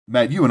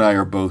Matt, you and I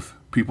are both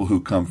people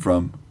who come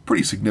from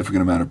pretty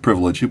significant amount of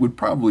privilege. It would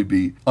probably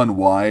be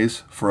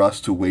unwise for us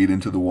to wade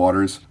into the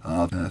waters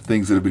of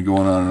things that have been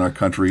going on in our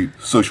country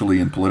socially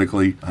and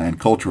politically and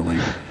culturally,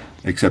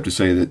 except to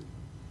say that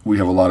we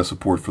have a lot of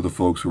support for the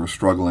folks who are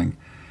struggling,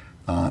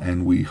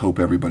 and we hope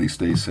everybody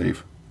stays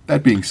safe.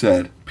 That being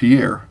said,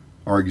 Pierre,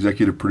 our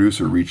executive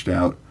producer, reached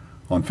out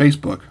on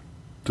Facebook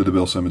to the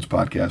Bill Simmons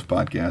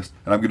podcast,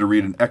 and I'm going to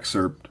read an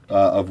excerpt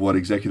of what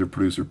executive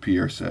producer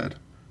Pierre said.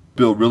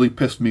 Bill really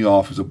pissed me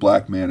off as a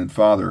black man and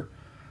father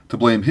to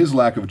blame his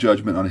lack of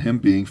judgment on him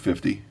being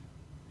 50.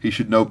 He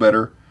should know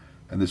better,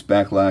 and this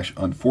backlash,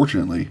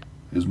 unfortunately,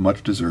 is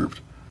much deserved.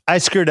 I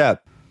screwed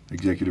up.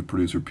 Executive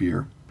producer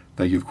Pierre.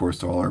 Thank you, of course,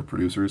 to all our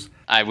producers.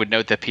 I would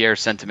note that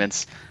Pierre's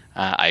sentiments,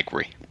 I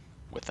agree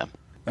with them.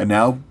 And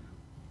now,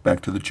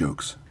 back to the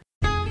jokes.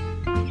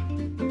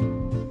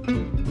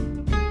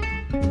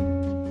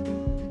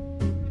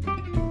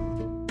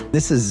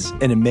 This is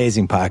an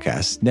amazing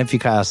podcast. Nephew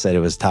Kyle said it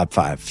was top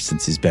 5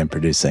 since he's been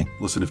producing.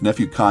 Listen, if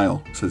Nephew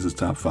Kyle says it's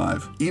top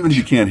 5, even if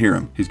you can't hear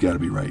him, he's got to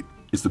be right.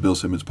 It's the Bill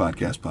Simmons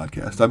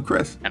podcast. I'm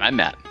Chris. And I'm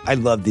Matt. I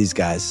love these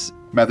guys.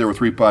 Matt, there were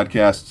 3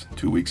 podcasts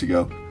 2 weeks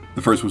ago.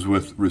 The first was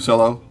with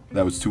Russello.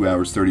 That was 2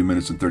 hours, 30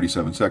 minutes, and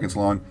 37 seconds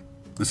long.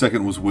 The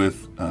second was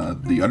with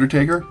The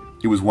Undertaker.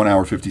 It was 1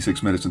 hour,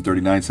 56 minutes, and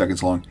 39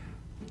 seconds long.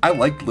 I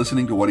liked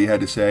listening to what he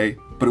had to say,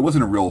 but it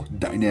wasn't a real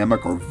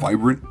dynamic or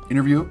vibrant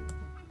interview.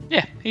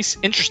 Yeah, he's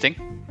interesting.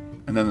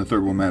 And then the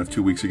third one, Matt, of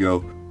 2 weeks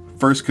ago.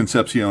 First,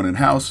 Concepcion and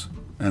House,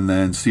 and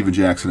then Steven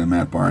Jackson and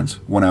Matt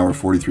Barnes. 1 hour,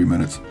 43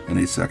 minutes, and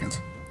 8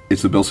 seconds.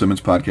 It's the Bill Simmons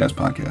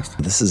podcast.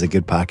 This is a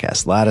good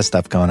podcast. A lot of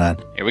stuff going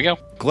on. Here we go.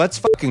 Let's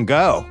fucking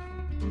go.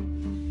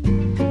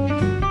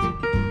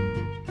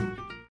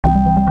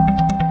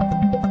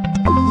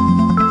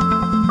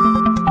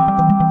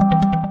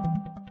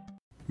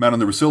 Matt, on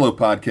the Russillo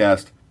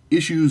podcast,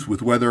 issues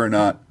with whether or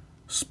not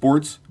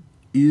sports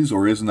is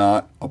or is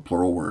not a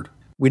plural word.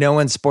 We know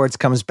when sports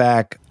comes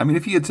back. I mean,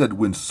 if he had said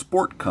when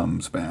sport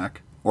comes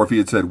back, or if he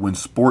had said when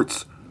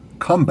sports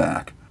come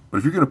back, but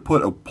if you're going to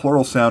put a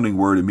plural sounding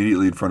word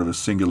immediately in front of a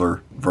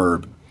singular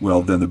verb,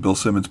 well, then the Bill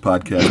Simmons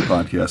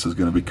podcast is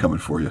going to be coming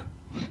for you.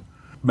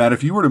 Matt,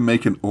 if you were to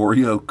make an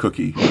Oreo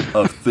cookie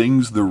of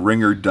things the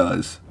Ringer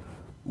does,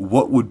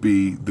 what would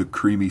be the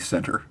creamy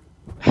center?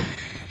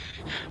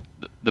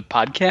 The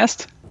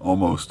podcast?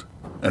 Almost.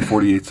 At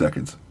 48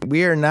 seconds.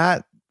 We are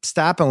not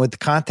stopping with the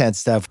content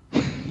stuff.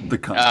 The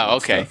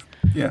content okay. stuff.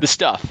 Yeah. The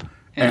stuff.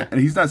 Yeah.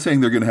 And he's not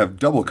saying they're going to have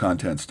double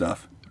content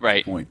stuff.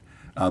 Right. Point.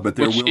 But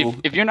there will.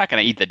 If you're not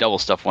going to eat the double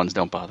stuff ones,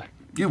 don't bother.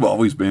 You've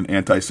always been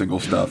anti-single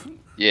stuff.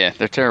 Yeah,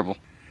 they're terrible.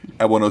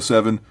 At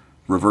 107,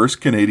 reverse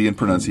Canadian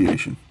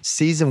pronunciation.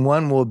 Season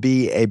 1 will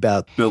be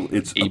about Bill,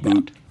 it's a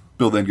boot.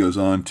 Bill then goes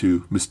on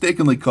to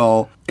mistakenly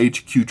call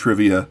HQ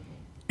Trivia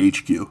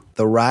HQ.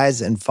 the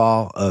rise and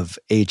fall of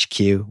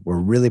HQ. We're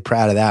really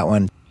proud of that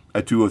one.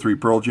 At 203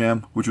 Pearl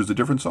Jam, which was a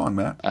different song,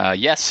 Matt.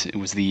 Yes, it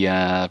was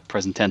the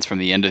present tense from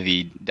the end of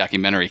the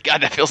documentary.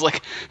 God, that feels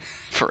like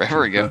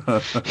forever ago.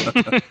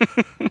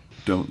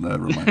 Don't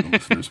remind the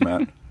listeners,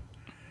 Matt.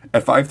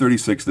 At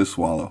 536, This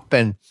Swallow.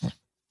 And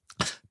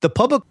the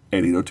public... At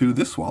 802,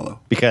 This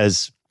Swallow.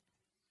 Because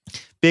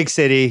big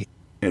city...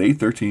 At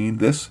 813,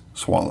 This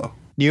Swallow.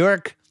 New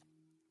York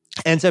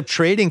ends up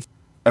trading...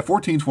 At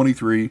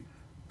 1423,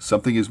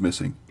 Something is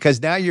Missing. Because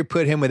now you're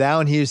put him with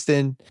Allen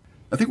Houston.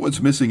 I think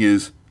what's missing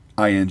is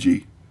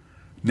ING.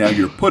 Now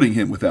you're putting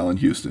him with Allen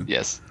Houston.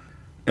 Yes.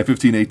 At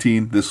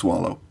 1518, This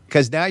Swallow.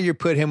 Because now you're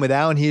put him with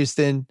Allen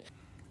Houston.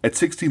 At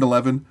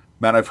 1611,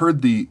 Matt, I've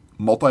heard the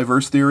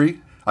multiverse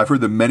theory. I've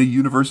heard the many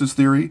universes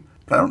theory,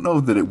 but I don't know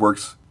that it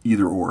works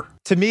either or.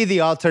 To me, the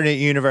alternate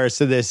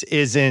universe of this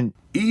isn't...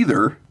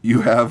 Either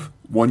you have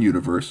one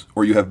universe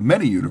or you have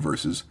many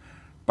universes,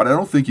 but I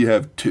don't think you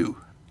have two.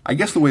 I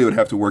guess the way it would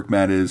have to work,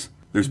 Matt, is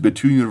there's been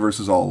two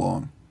universes all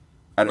along.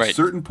 At a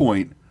certain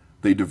point,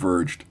 they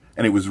diverged.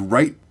 And it was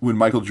right when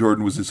Michael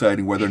Jordan was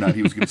deciding whether or not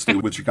he was going to stay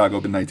with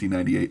Chicago in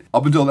 1998.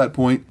 Up until that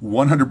point,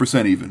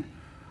 100% even.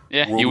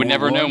 Yeah, World you would War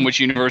never I, know which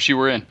universe you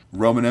were in.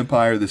 Roman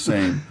Empire, the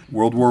same.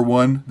 World War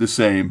I, the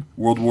same.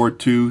 World War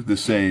II, the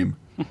same.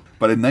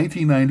 But in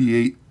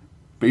 1998,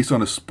 based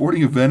on a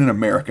sporting event in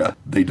America,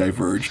 they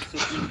diverged.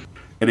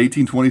 At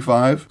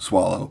 1825,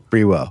 Swallow.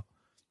 Free will.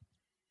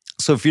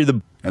 So if you're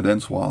the And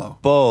then Swallow.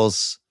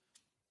 Bulls,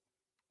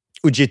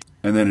 would you...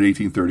 And then at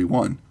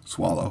 1831,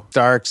 Swallow.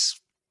 Starks,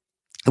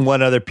 and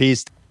one other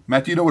piece.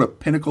 Matt, do you know what a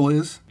pinnacle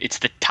is? It's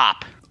the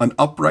top. An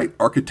upright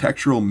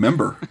architectural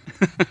member.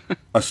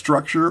 A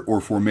structure or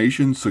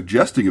formation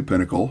suggesting a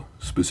pinnacle,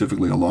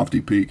 specifically a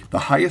lofty peak, the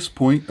highest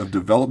point of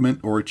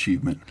development or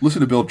achievement. Listen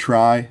to Bill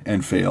try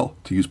and fail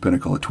to use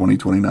pinnacle at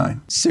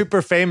 2029.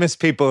 Super famous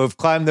people who've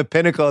climbed the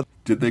pinnacle.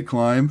 Did they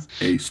climb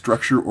a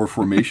structure or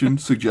formation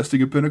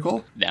suggesting a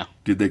pinnacle? No.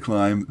 Did they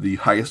climb the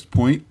highest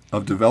point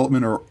of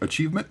development or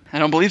achievement? I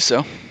don't believe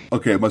so.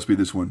 Okay, it must be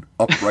this one.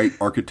 Upright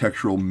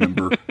architectural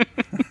member.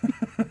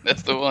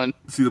 That's the one.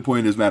 See, the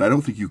point is, Matt, I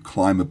don't think you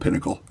climb a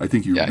pinnacle. I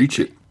think you reach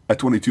it. At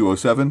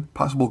 2207,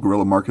 possible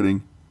guerrilla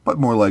marketing, but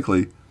more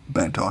likely,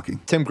 bad talking.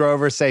 Tim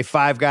Grover say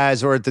 5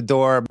 guys were at the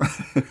door.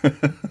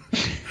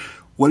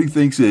 What he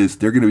thinks is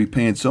they're going to be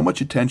paying so much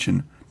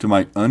attention to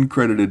my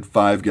uncredited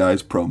Five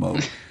Guys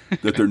promo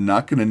that they're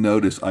not going to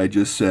notice I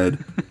just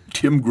said,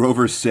 Tim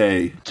Grover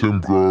say. Tim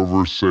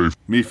Grover say.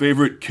 Me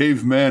favorite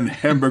caveman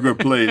hamburger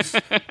place,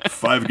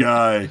 Five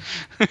Guy.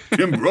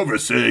 Tim Grover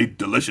say,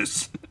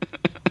 delicious.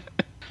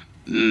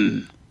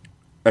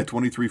 At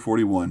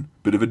 23:41,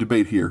 bit of a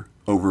debate here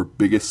over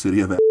biggest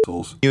city of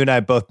assholes. You and I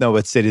both know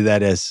what city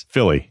that is.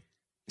 Philly.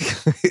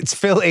 It's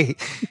Philly.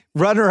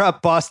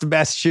 Runner-up Boston,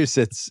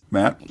 Massachusetts.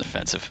 Matt?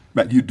 Defensive.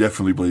 Matt, you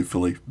definitely believe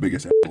Philly,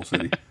 biggest asshole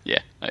city. Yeah,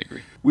 I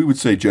agree. We would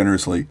say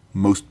generously,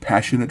 most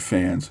passionate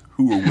fans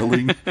who are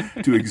willing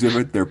to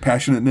exhibit their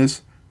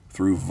passionateness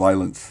through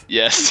violence.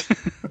 Yes.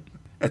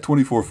 At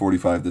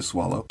 24:45, this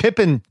swallow.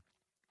 Pippen.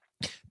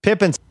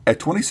 At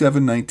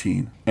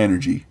 27:19,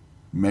 energy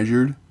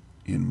measured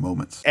in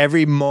moments.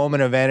 Every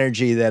moment of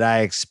energy that I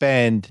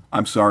expend.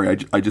 I'm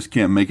sorry, I just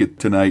can't make it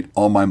tonight.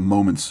 All my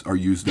moments are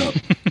used up.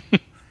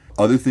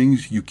 Other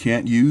things you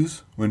can't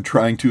use when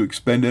trying to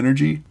expend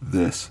energy,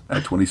 this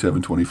at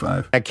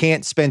 27:25. I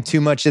can't spend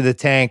too much of the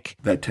tank.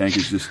 That tank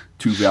is just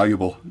too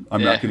valuable.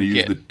 I'm not going to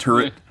use the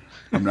turret.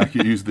 I'm not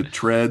going to use the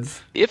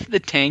treads. If the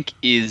tank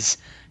is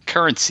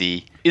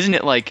currency, isn't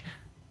it like,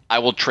 I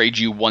will trade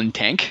you 1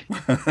 tank?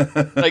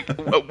 Like,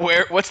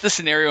 what's the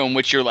scenario in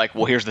which you're like,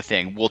 well, here's the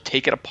thing. We'll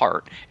take it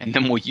apart, and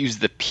then we'll use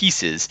the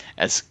pieces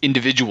as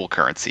individual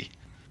currency.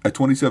 At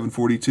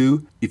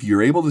 27:42, if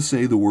you're able to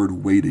say the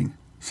word waiting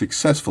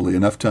successfully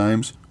enough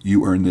times,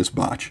 you earn this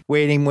botch.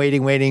 Waiting for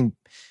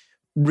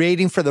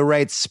the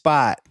right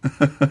spot.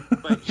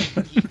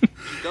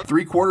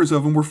 3/4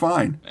 of them were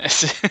fine.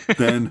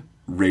 Then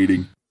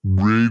rating.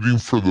 Waiting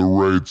for the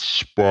right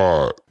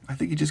spot. I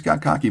think you just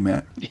got cocky,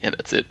 Matt. Yeah,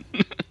 that's it.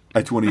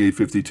 At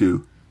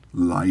 28:52,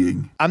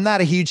 lying. I'm not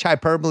a huge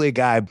hyperbole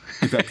guy.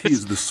 In fact, he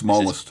is the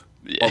smallest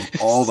of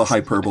all the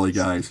hyperbole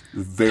guys.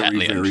 Very,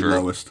 Patently very untrue.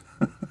 lowest.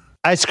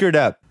 I screwed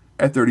up.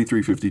 At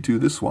 33:52,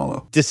 this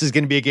swallow. This is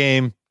going to be a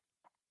game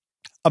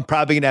I'm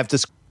probably going to have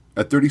to...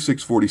 At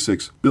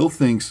 36:46, Bill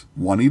thinks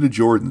Juanita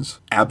Jordan's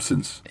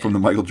absence from the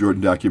Michael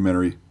Jordan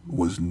documentary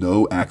was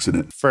no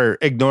accident. For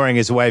ignoring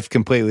his wife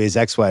completely, his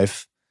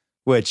ex-wife,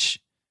 which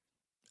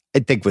I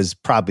think was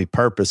probably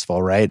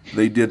purposeful, right?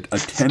 They did a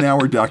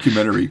 10-hour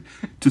documentary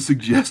to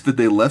suggest that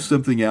they left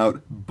something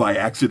out by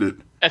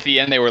accident. At the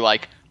end, they were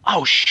like,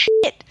 oh,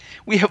 shit.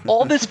 We have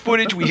all this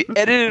footage. We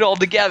edited it all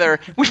together.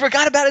 We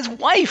forgot about his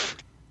wife.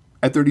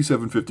 At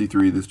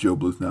 37:53, this Joe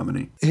Bluth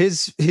nominee.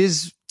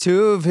 His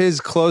 2 of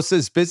his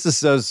closest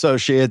business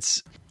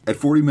associates. At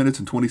 40 minutes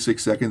and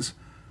 26 seconds,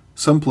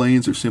 some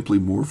planes are simply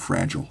more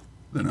fragile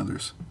than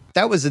others.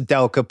 That was a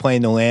Delca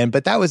plane to land,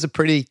 but that was a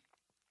pretty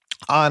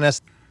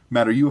honest...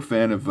 Matt, are you a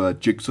fan of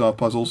jigsaw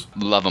puzzles?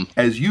 Love them.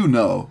 As you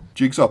know,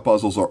 jigsaw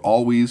puzzles are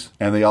always,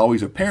 and they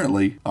always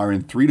apparently are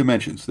in 3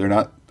 dimensions. They're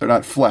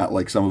not flat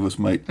like some of us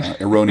might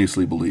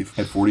erroneously believe.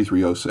 At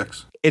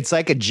 43:06. It's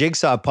like a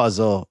jigsaw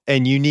puzzle,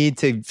 and you need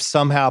to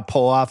somehow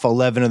pull off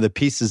 11 of the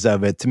pieces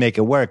of it to make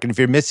it work. And if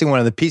you're missing one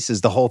of the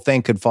pieces, the whole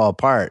thing could fall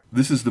apart.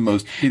 This is the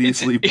most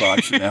hideously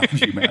botched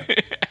analogy,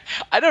 Matt.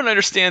 I don't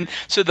understand.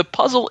 So the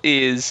puzzle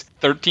is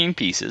 13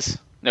 pieces.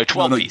 No,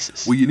 12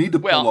 pieces. Well, you need to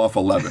pull off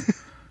 11.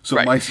 So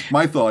right.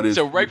 my thought is,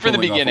 so right from the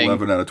beginning,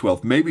 11 out of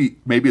 12. Maybe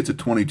it's a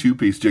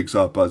 22-piece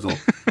jigsaw puzzle,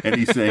 and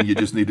he's saying you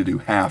just need to do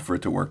half for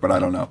it to work. But I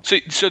don't know.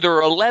 So there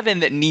are 11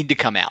 that need to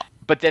come out,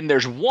 but then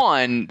there's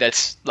one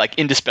that's like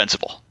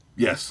indispensable.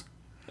 Yes.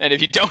 And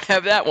if you don't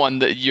have that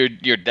one, you're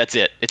that's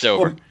it. It's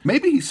over. Well,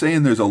 maybe he's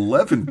saying there's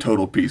 11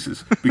 total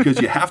pieces because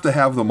you have to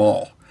have them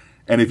all.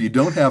 And if you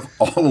don't have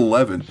all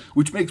 11,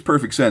 which makes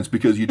perfect sense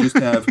because you just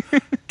have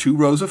 2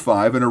 rows of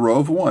 5 and a row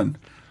of 1.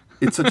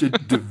 It's such a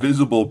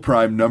divisible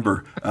prime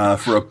number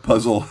for a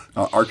puzzle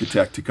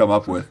architect to come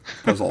up with.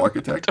 Puzzle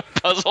architect.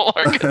 Puzzle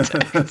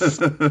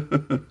architects.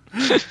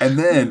 And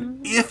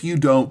then, if you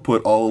don't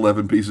put all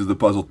 11 pieces of the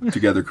puzzle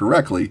together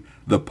correctly,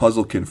 the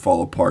puzzle can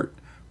fall apart.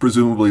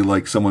 Presumably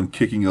like someone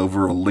kicking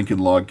over a Lincoln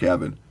log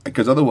cabin.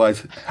 Because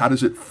otherwise, how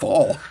does it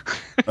fall?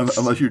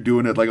 Unless you're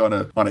doing it like on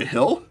a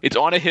hill? It's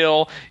on a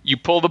hill. You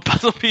pull the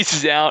puzzle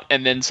pieces out,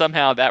 and then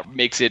somehow that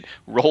makes it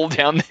roll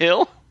down the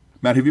hill.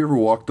 Matt, have you ever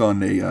walked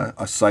on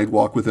a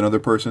sidewalk with another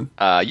person?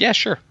 Yeah,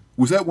 sure.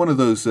 Was that one of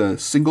those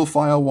single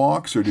file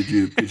walks, or did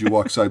you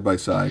walk side by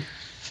side?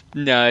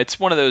 No, it's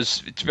one of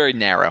those. It's very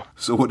narrow.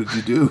 So what did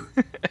you do?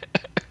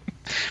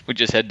 We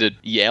just had to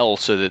yell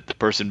so that the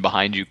person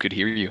behind you could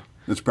hear you.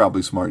 That's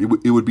probably smart.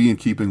 It would be in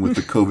keeping with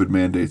the COVID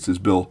mandates, as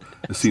Bill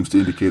seems to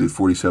indicate at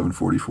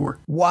 47:44.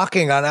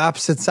 Walking on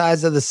opposite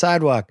sides of the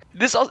sidewalk.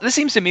 This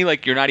seems to me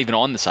like you're not even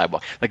on the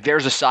sidewalk. Like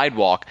there's a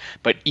sidewalk,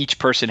 but each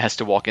person has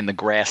to walk in the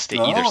grass to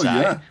either side.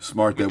 Oh, yeah.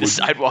 Smart. That the would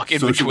sidewalk be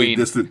in socially between.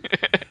 Distant.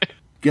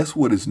 Guess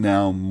what is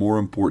now more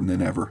important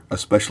than ever,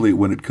 especially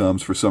when it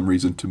comes, for some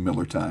reason, to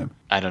Miller time?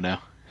 I don't know.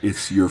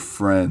 It's your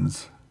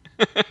friends.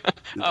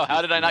 Oh,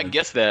 how did I not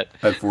guess that?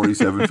 At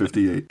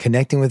 47:58.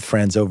 Connecting with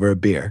friends over a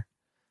beer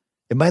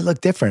It might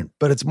look different,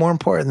 but it's more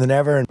important than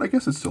ever. And I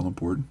guess it's still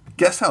important.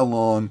 Guess how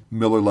long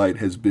Miller Lite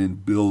has been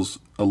Bill's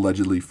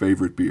allegedly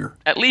favorite beer?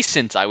 At least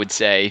since, I would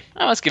say,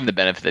 let's give him the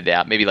benefit of the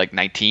doubt, maybe like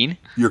 19.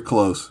 You're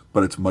close,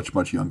 but it's much,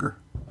 much younger.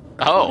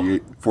 Oh.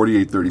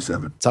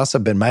 48-37. it's also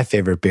been my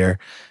favorite beer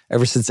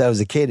ever since I was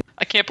a kid.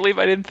 I can't believe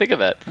I didn't think of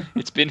that.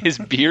 It's been his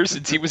beer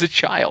since he was a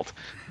child.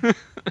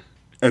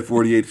 At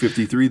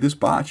 48-53, this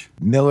botch.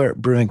 Miller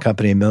Brewing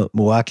Company,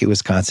 Milwaukee,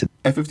 Wisconsin.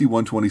 At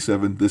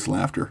 51-27, this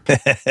laughter.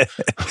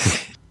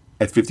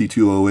 At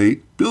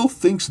 52-08, Bill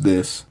thinks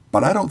this,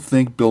 but I don't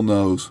think Bill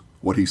knows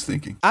what he's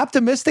thinking.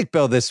 Optimistic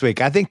Bill this week.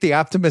 I think the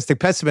optimistic,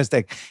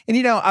 pessimistic. And,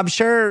 I'm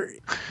sure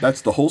That's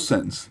the whole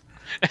sentence.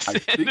 I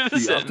think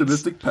the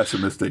optimistic,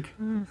 pessimistic.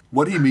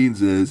 What he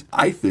means is,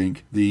 I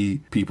think the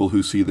people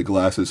who see the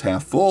glass as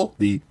half full,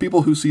 the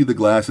people who see the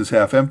glass as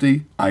half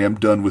empty, I am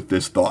done with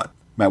this thought.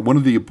 Matt, one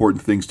of the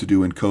important things to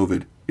do in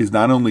COVID is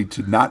not only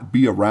to not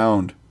be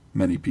around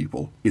many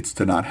people, it's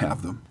to not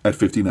have them. At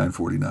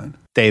 59-49.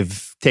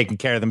 they've taken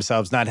care of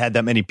themselves, not had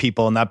that many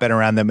people, not been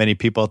around that many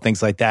people,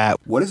 things like that.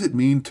 What does it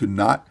mean to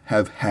not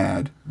have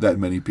had that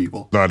many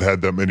people? Not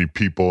had that many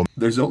people.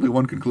 There's only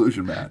one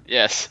conclusion, Matt.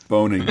 Yes.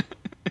 Boning.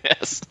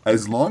 Yes.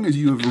 As long as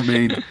you have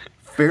remained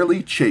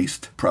fairly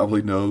chaste,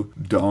 probably no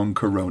dong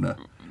corona.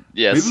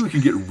 Yes. Maybe we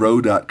can get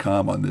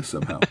row.com on this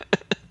somehow.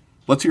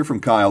 Let's hear from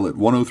Kyle at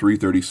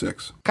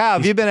 103.36. Kyle,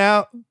 have you been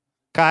out?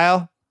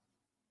 Kyle?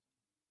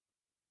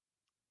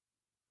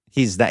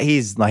 He's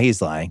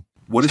lying.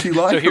 What is he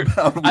lying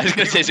about? I was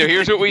going to say, so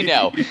here's what we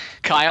know.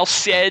 Kyle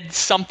said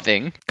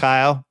something.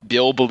 Kyle?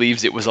 Bill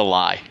believes it was a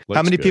lie.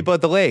 How many people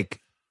at the lake?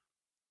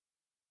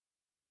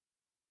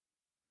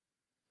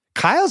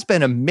 Kyle's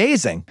been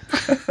amazing.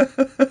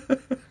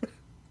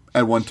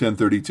 At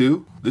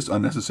 110.32, this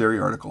unnecessary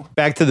article.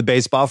 Back to the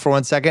baseball for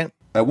 1 second.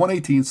 At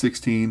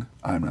 118.16,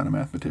 I'm not a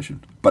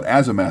mathematician. But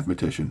as a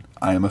mathematician,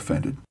 I am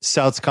offended.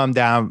 Celts come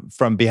down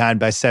from behind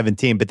by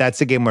 17, but that's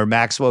the game where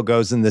Maxwell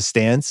goes in the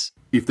stands.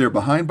 If they're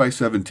behind by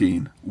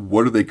 17,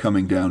 what are they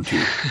coming down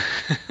to?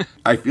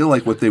 I feel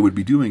like what they would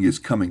be doing is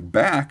coming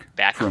back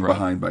from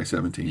behind by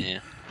 17. Yeah.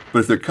 But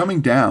if they're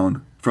coming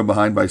down from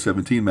behind by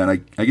 17, man,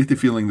 I get the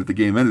feeling that the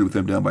game ended with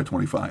them down by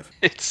 25.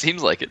 It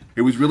seems like it.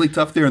 It was really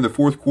tough there in the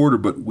fourth quarter,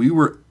 but we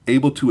were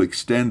able to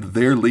extend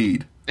their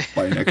lead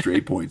by an extra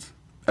 8 points.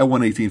 At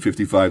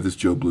 118.55, this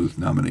Joe Bluth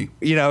nominee.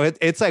 You know,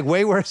 it's like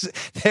way worse.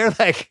 They're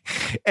like,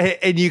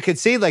 and you can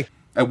see like.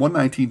 At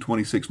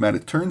 119.26, Matt,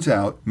 it turns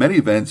out many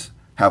events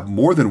have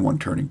more than one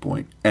turning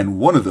point, and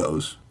one of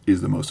those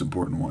is the most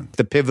important one.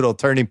 The pivotal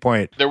turning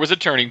point. There was a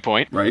turning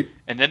point. Right.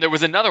 And then there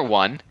was another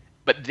one.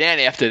 But then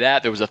after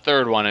that, there was a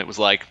third one. And it was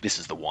like, this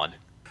is the one.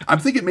 I'm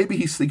thinking maybe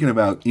he's thinking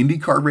about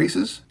IndyCar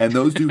races, and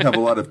those do have a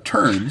lot of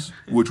turns,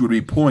 which would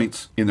be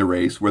points in the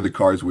race where the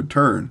cars would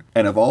turn.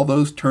 And of all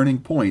those turning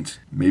points,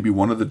 maybe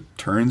one of the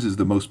turns is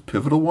the most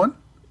pivotal one?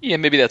 Yeah,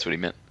 maybe that's what he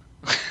meant.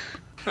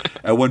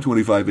 At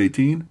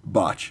 125.18,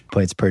 botch.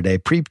 Points per day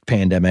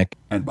pre-pandemic.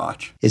 And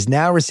botch. Is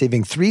now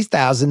receiving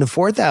 3,000 to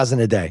 4,000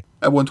 a day.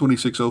 At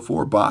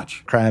 126.04,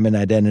 botch. Crime and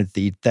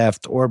identity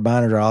theft or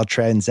monitor all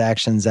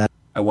transactions at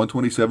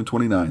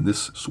 127.29,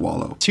 this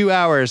swallow. 2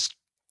 hours.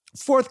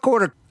 Fourth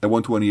quarter. At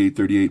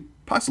 128.38,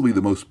 possibly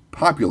the most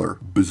popular,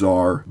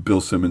 bizarre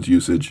Bill Simmons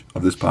usage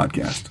of this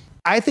podcast.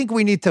 I think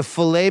we need to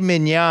filet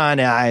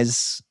mignon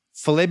eyes.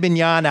 Filet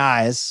mignon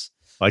eyes.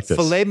 Like this.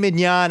 Filet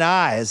mignon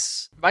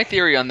eyes. My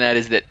theory on that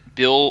is that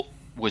Bill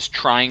was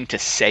trying to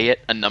say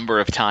it a number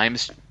of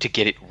times to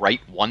get it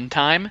right one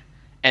time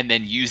and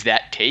then use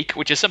that take,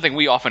 which is something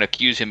we often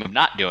accuse him of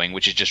not doing,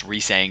 which is just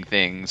re-saying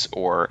things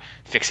or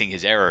fixing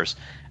his errors.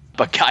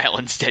 But Kyle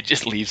instead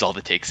just leaves all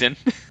the takes in.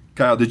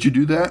 Kyle, did you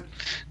do that?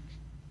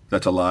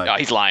 That's a lie. No,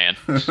 he's lying.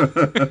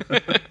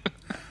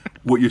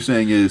 What you're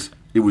saying is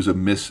it was a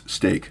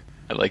mistake.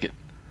 I like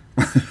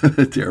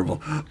it.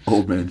 Terrible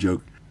old man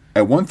joke.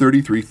 At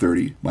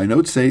 133.30, my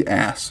notes say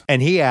ass.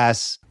 And he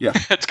asks, Yeah.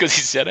 That's because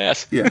he said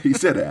ass. Yeah, he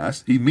said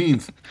ass. He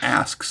means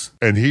asks.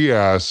 And he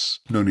asks,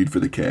 No need for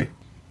the K.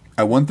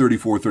 At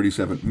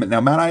 134.37.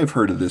 Now, Matt, I have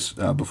heard of this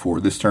before,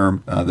 this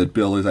term that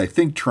Bill is, I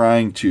think,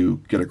 trying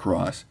to get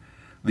across.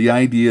 The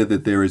idea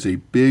that there is a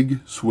big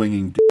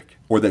swinging dick,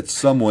 or that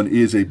someone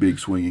is a big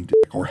swinging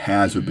dick, or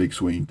has a big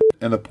swinging dick.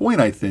 And the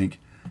point, I think,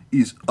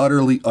 is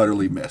utterly,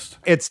 utterly missed.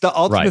 it's the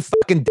ultimate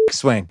fucking dick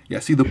swing. Yeah,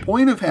 see, the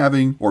point of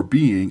having or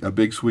being a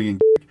big swinging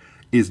dick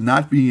is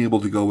not being able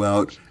to go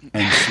out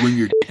and swing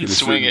your dick in a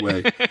certain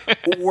way,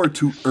 or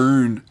to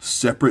earn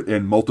separate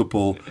and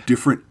multiple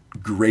different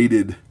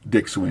graded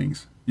dick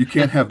swings. You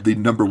can't have the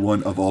number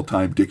one of all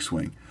time dick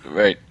swing.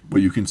 Right.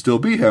 What you can still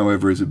be,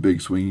 however, is a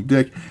big swinging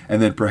dick,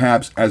 and then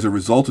perhaps as a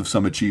result of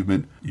some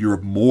achievement, you're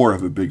more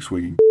of a big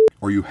swinging dick,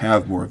 or you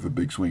have more of a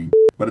big swinging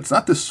dick. But it's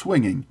not the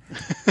swinging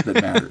that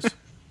matters.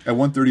 At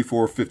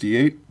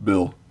 134.58,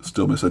 Bill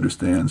still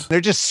misunderstands. They're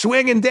just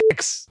swinging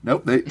dicks.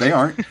 Nope, they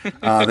aren't.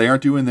 They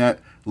aren't doing that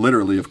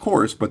literally, of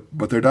course, but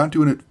they're not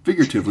doing it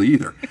figuratively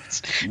either.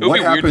 It would be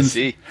weird to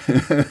see.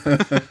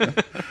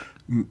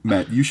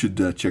 Matt, you should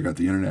check out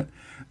the internet.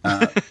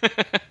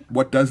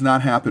 What does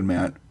not happen,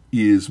 Matt,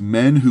 is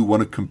men who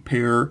want to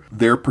compare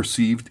their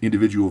perceived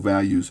individual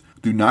values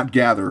do not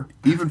gather,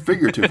 even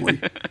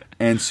figuratively,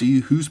 and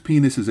see whose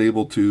penis is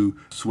able to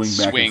swing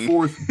back and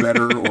forth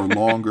better or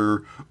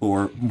longer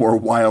or more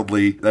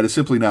wildly. That is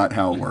simply not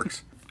how it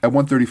works. At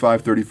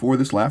 135.34,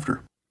 this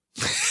laughter.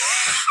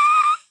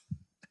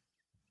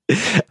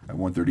 At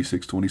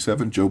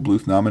 136.27, Joe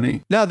Bluth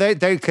nominee. No,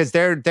 because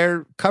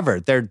they're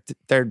covered. They're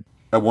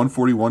At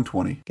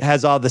 141.20.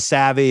 has all the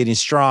savvy and he's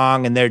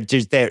strong and they're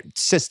just their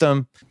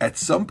system. At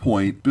some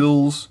point,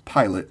 Bill's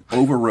pilot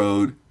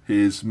overrode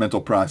his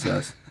mental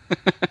process,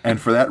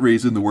 and for that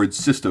reason, the word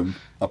system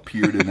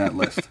appeared in that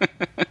list.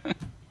 At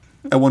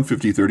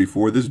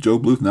 150.34, this is Joe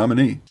Bluth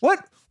nominee. What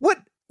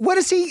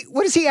is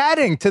he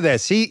adding to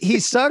this? He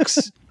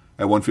sucks.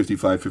 At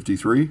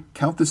 155.53,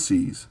 count the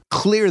C's.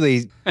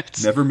 Clearly,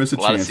 Never miss a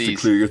chance to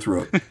clear your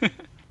throat.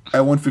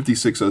 At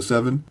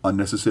 156.07,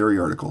 unnecessary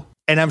article.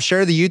 and I'm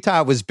sure the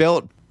Utah was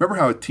built. Remember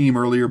how a team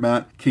earlier,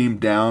 Matt, came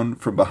down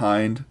from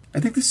behind? I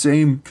think the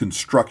same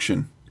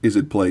construction is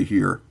at play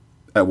here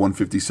at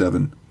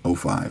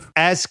 157.05.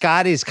 As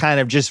Scotty's kind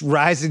of just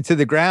rising to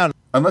the ground.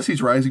 Unless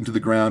he's rising to the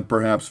ground,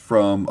 perhaps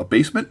from a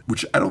basement,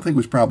 which I don't think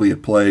was probably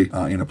at play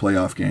in a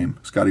playoff game.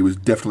 Scotty was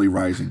definitely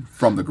rising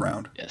from the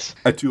ground. Yes.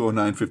 At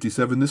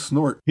 209.57, this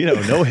snort.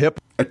 No hip.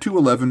 At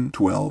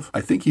 211.12,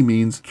 I think he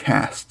means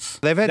casts.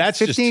 They've had That's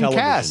just 15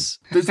 television. casts.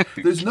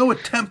 There's no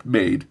attempt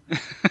made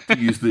to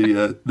use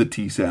the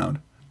T sound.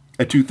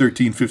 At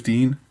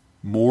 213.15,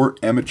 more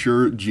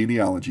amateur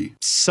genealogy.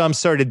 Some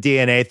sort of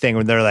DNA thing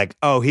when they're like,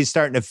 oh, he's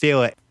starting to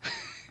feel it.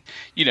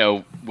 You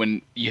know,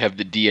 when you have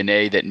the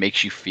DNA that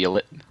makes you feel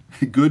it.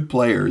 Good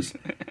players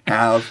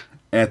have,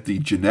 at the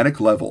genetic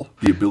level,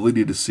 the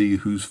ability to see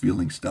who's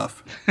feeling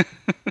stuff.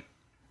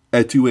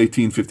 At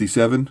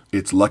 218.57,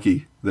 it's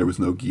lucky there was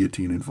no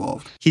guillotine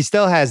involved. He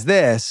still has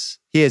this.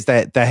 He has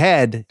the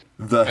head.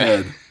 The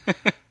head.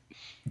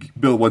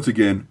 Bill, once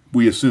again,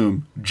 we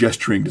assume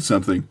gesturing to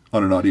something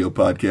on an audio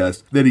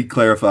podcast. Then he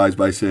clarifies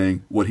by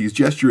saying what he's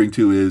gesturing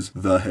to is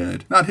the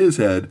head. Not his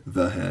head,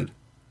 the head.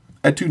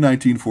 At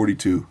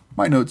 219.42,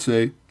 my notes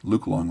say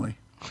Luke Longley.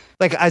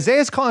 Like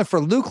Isaiah's calling for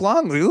Luke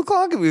Longley. Luke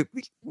Longley,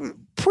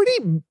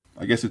 pretty.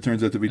 I guess it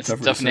turns out to be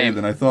tougher tough to say name.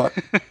 than I thought.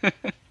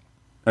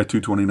 At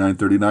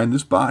 229.39,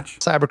 this botch.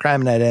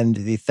 Cybercrime and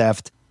identity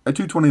theft. At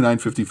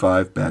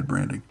 229.55, bad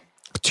branding.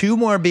 2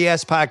 more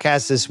BS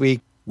podcasts this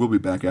week. We'll be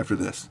back after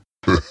this.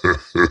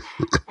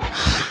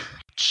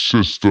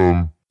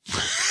 System.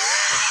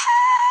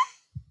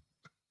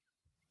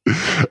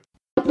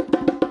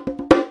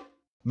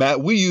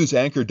 Matt, we use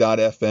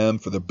Anchor.fm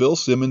for the Bill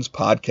Simmons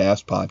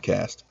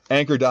podcast.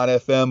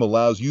 Anchor.fm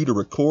allows you to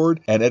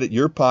record and edit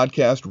your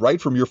podcast right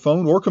from your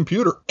phone or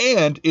computer,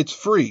 and it's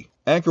free.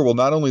 Anchor will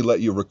not only let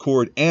you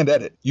record and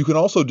edit, you can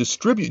also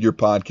distribute your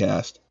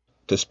podcast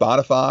to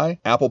Spotify,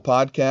 Apple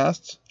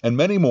Podcasts, and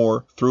many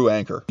more through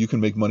Anchor. You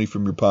can make money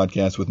from your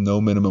podcast with no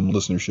minimum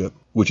listenership,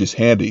 which is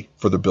handy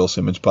for the Bill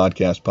Simmons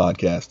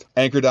podcast.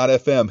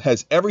 Anchor.fm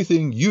has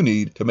everything you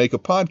need to make a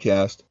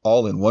podcast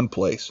all in one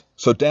place.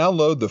 So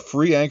download the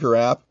free Anchor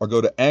app or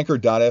go to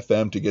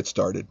Anchor.fm to get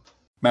started.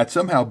 Matt,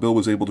 somehow Bill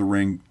was able to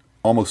wring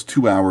almost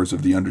 2 hours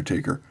of The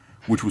Undertaker,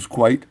 which was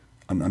quite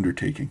an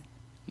undertaking.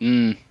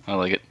 I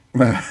like it.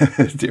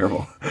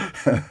 Terrible.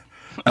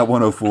 At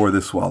 104,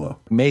 this swallow.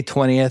 May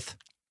 20th,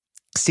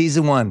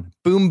 season 1,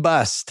 boom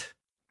bust,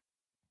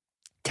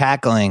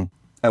 tackling.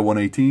 At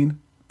 118,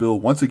 Bill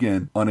once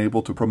again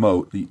unable to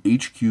promote the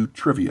HQ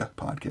Trivia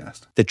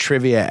podcast. The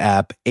trivia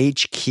app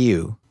HQ.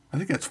 I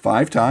think that's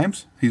 5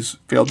 times he's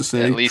failed to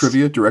say At least.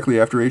 trivia directly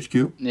after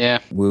HQ. Yeah.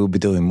 We'll be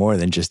doing more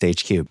than just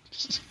HQ.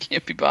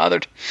 Can't be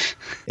bothered.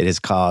 It is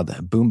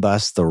called Boom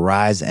Bust, The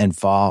Rise and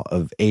Fall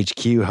of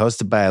HQ,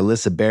 hosted by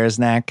Alyssa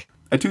Beresnack.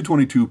 At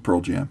 222,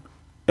 Pearl Jam.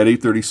 At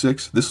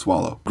 836, this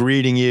swallow.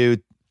 Greeting you,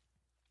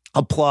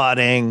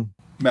 applauding.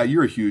 Matt,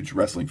 you're a huge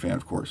wrestling fan,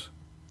 of course.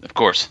 Of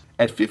course.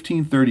 At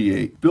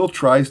 1538, Bill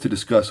tries to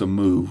discuss a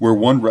move where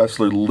one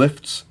wrestler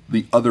lifts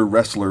the other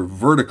wrestler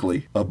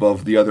vertically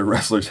above the other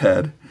wrestler's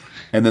head,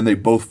 and then they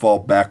both fall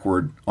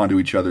backward onto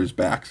each other's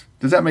backs.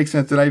 Does that make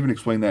sense? Did I even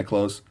explain that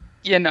close?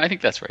 Yeah, no, I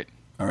think that's right.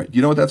 All right.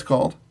 You know what that's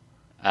called?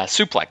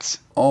 Suplex.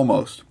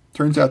 Almost.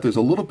 Turns out there's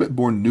a little bit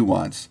more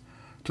nuance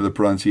to the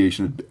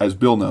pronunciation, as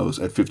Bill knows,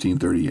 at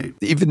 1538.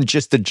 Even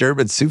just the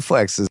German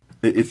suplexes.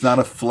 It's not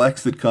a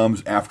flex that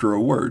comes after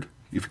a word.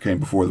 If it came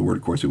before the word,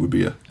 of course, it would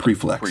be a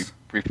preflex.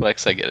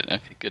 Reflex, I get it.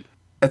 Okay, good.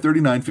 At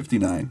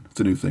 3959, it's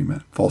a new thing,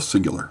 man. False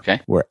singular.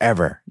 Okay.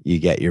 Wherever you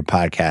get your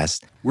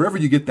podcast. Wherever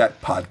you get that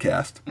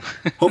podcast.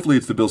 Hopefully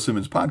it's the Bill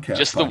Simmons podcast.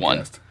 Just the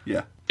one.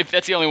 Yeah. If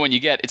that's the only one you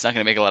get, it's not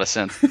going to make a lot of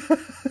sense.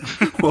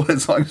 Well,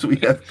 as long as we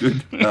have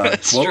good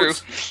That's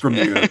quotes true.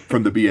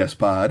 from the BS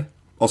pod.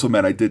 Also,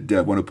 Matt, I did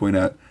want to point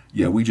out,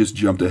 we just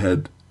jumped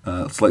ahead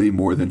slightly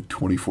more than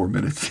 24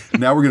 minutes.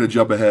 Now we're going to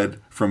jump ahead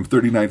from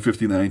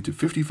 3959 to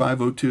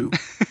 5502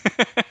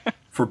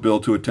 for Bill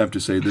to attempt to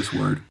say this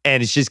word.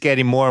 And it's just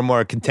getting more and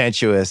more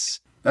contentious.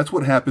 That's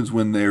what happens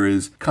when there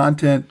is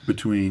content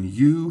between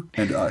you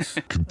and us.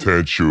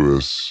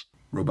 Contentious.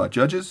 Robot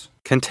judges.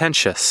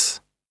 Contentious.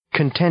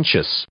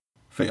 Contentious.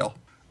 fail.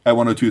 At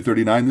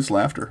 102.39, this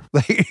laughter.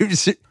 Like,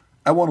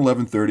 At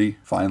 111.30,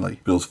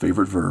 finally, Bill's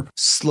favorite verb.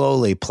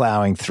 slowly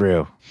plowing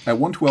through. At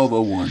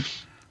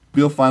 112.01,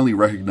 Bill finally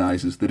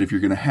recognizes that if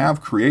you're going to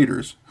have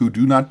creators who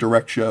do not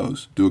direct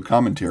shows do a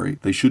commentary,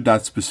 they should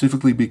not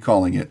specifically be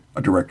calling it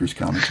a director's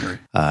commentary.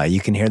 You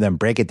can hear them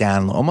break it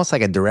down almost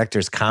like a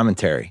director's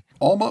commentary.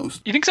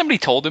 Almost. You think somebody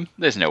told him?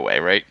 There's no way,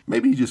 right?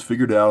 Maybe he just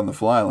figured it out on the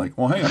fly, like,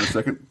 well, hang on a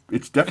second.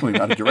 It's definitely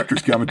not a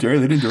director's commentary.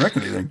 They didn't direct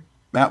anything.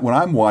 Matt, when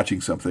I'm watching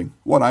something,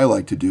 what I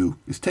like to do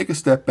is take a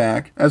step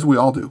back, as we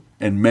all do,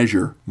 and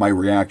measure my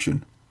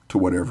reaction to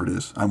whatever it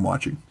is I'm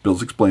watching.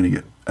 Bill's explaining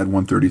it at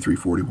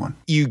 1:33:41.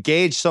 You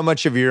gauge so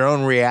much of your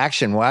own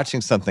reaction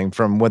watching something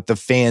from what the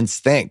fans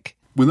think.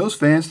 When those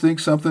fans think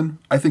something,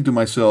 I think to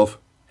myself,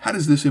 how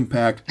does this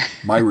impact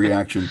my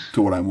reaction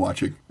to what I'm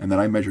watching? And then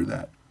I measure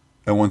that.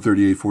 At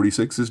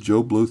 1:38:46 is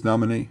Joe Bluth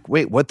nominee.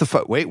 Wait, what the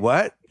fuck? Wait,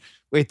 what?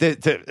 Wait,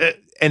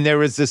 and there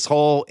was this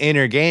whole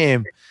inner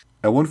game.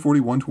 At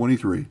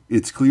 1:41:23,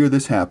 it's clear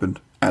this happened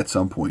at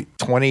some point.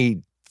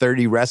 20,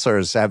 30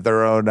 wrestlers have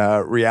their own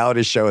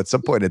reality show at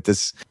some point at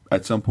this.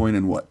 At some point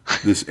in what?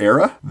 This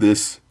era?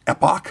 This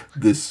epoch?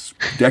 This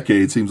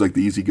decade seems like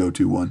the easy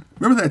go-to one.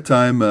 Remember that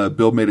time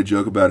Bill made a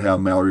joke about how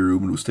Mallory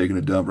Rubin was taking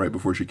a dump right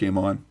before she came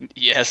on?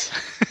 Yes.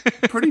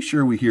 Pretty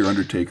sure we hear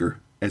Undertaker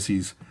as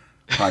he's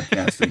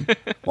podcasting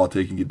while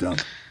taking a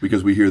dump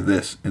because we hear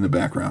this in the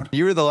background.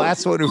 You were the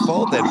last one who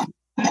folded.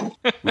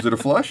 Was it a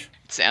flush?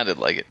 It sounded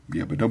like it.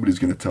 Yeah, but nobody's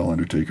going to tell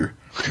Undertaker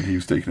that he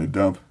was taking a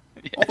dump.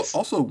 Yes.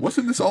 Also,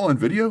 wasn't this all on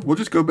video? We'll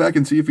just go back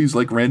and see if he's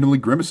like randomly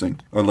grimacing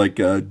or like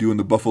doing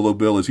the Buffalo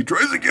Bill as he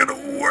tries to get a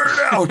word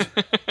out.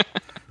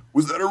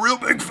 Was that a real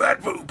big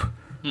fat poop?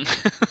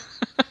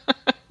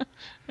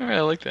 All right,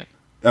 I like that.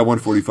 At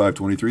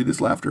 1:45:23, this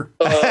laughter.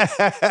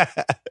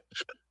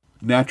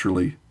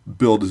 Naturally,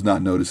 Bill does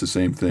not notice the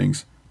same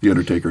things the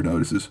Undertaker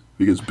notices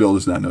because Bill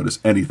does not notice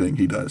anything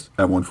he does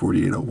at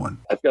 1:48:01.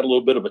 I've got a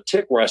little bit of a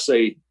tick where I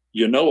say,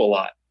 you know, a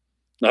lot.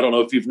 I don't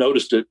know if you've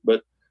noticed it,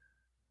 but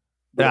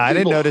No, I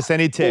didn't notice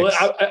any ticks.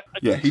 Well,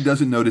 Yeah, he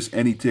doesn't notice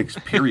any ticks,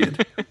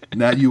 period.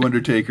 Not you,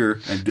 Undertaker,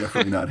 and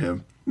definitely not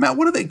him. Matt,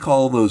 what do they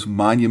call those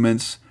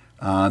monuments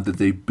that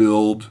they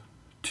build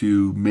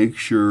to make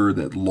sure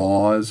that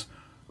laws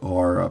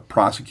are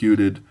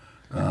prosecuted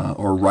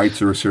or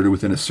rights are asserted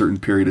within a certain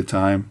period of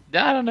time?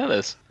 No, I don't know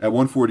this. At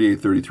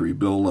 1:48:33,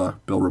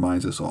 Bill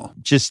reminds us all.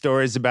 Just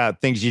stories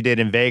about things you did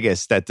in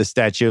Vegas that the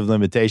statute of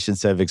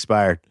limitations have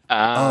expired.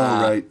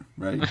 Oh,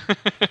 right.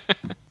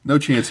 No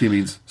chance he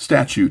means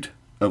statute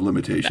of No,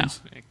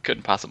 limitations. it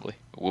couldn't possibly.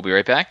 We'll be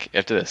right back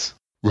after this.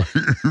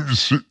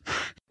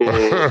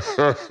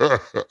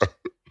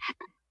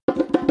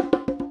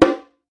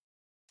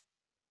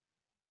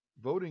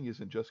 Voting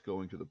isn't just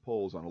going to the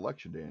polls on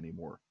Election Day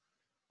anymore.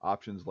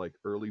 Options like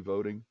early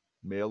voting,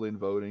 mail-in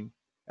voting,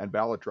 and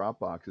ballot drop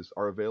boxes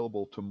are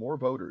available to more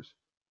voters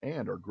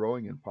and are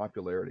growing in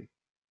popularity.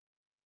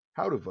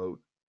 How to Vote,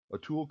 a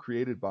tool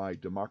created by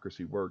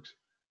Democracy Works,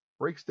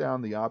 breaks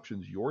down the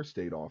options your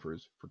state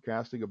offers for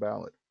casting a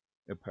ballot,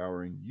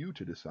 empowering you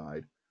to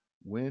decide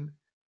when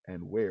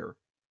and where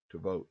to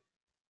vote.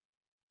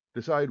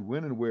 Decide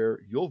when and where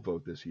you'll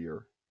vote this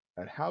year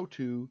at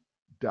howto.vote.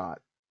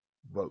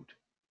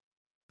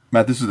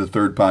 Matt, this is the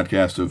third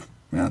podcast of,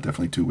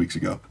 definitely 2 weeks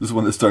ago. This is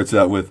one that starts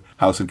out with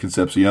House and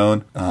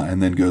Concepcion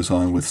and then goes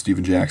on with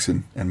Stephen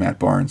Jackson and Matt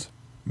Barnes.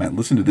 Matt,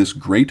 listen to this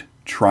great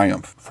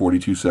triumph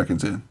 42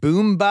 seconds in.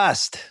 Boom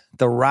bust.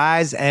 The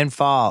rise and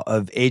fall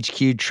of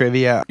HQ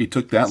Trivia. It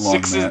took that long,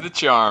 Six Matt, is the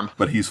charm.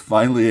 but he's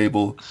finally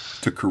able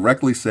to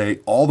correctly say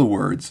all the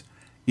words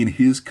in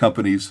his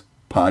company's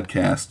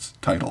podcast's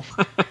title.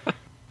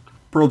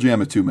 Pearl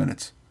Jam at 2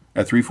 minutes.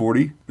 At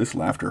 3:40, this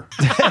laughter.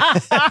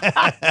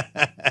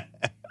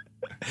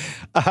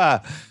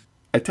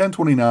 At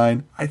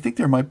 10:29, I think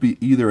there might be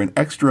either an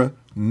extra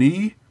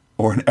ni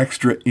or an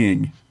extra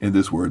ing in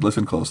this word.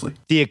 Listen closely.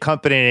 The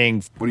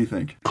accompanying. What do you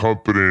think?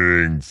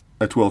 Accompanying.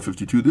 At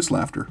 12:52, this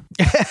laughter.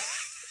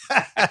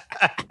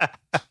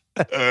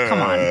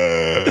 Come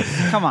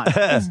on.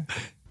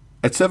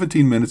 At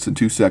 17 minutes and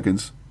 2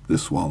 seconds,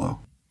 this swallow.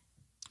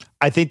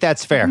 I think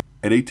that's fair.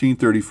 At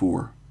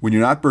 18:34, when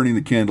you're not burning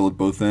the candle at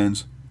both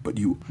ends, but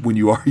when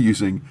you are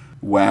using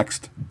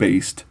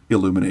waxed-based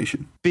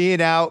illumination.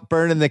 Being out,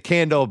 burning the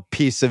candle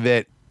piece of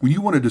it. When you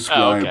want to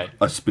describe okay.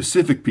 a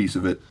specific piece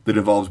of it that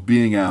involves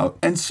being out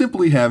and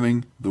simply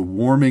having the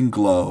warming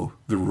glow,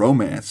 the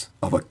romance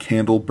of a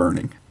candle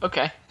burning.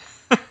 Okay.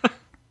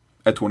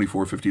 At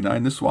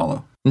 24:59, this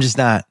swallow. I'm just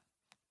not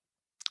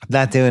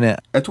doing it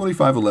At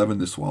 25:11,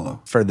 this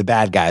swallow. for the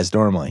bad guys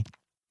normally.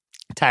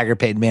 Tiger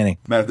Peyton Manning.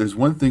 Matt, if there's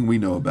one thing we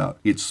know about,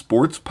 it's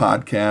sports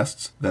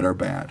podcasts that are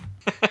bad.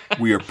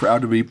 We are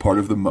proud to be part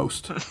of the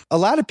most. A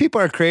lot of people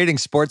are creating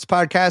sports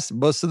podcasts.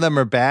 Most of them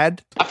are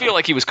bad. I feel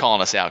like he was calling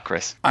us out,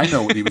 Chris. I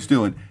know what he was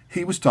doing.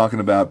 He was talking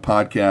about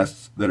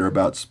podcasts that are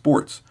about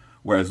sports,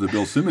 whereas the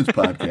Bill Simmons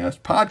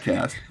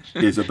podcast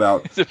is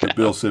about the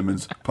Bill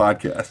Simmons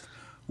podcast.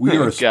 We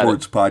are a Got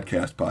sports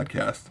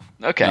podcast,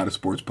 Okay. not a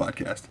sports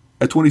podcast.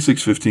 At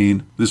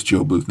 26:15, this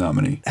Joe Bluth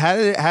nominee.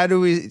 How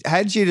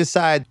did you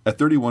decide At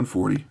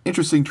 31:40,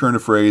 interesting turn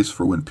of phrase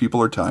for when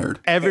people are tired.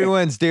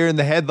 everyone's deer in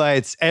the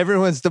headlights,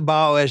 everyone's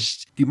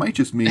demolished? He might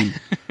just mean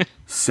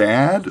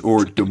sad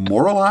or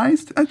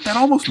demoralized. That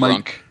almost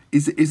Drunk.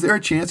 might. Is there a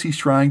chance he's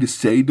trying to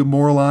say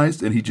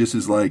demoralized and he just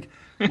is like,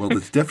 well,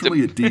 it's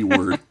definitely a D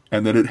word,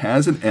 and then it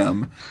has an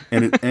M,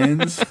 and it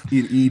ends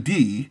in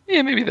ED.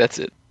 Yeah, maybe that's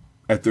it.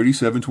 At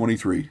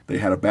 37:23, they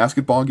had a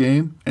basketball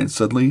game, and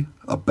suddenly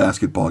a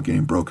basketball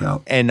game broke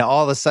out. And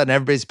all of a sudden,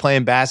 everybody's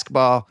playing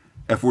basketball.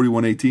 At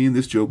 41:18,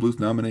 this Joe Bluth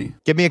nominee.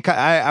 Give me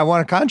I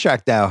want a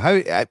contract now.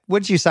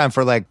 What did you sign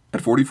for, like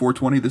At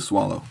 44:20, this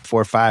Swallow.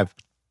 4 or 5?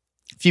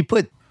 If you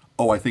put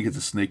Oh, I think it's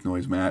a snake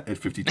noise, Matt, at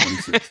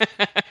 50:26.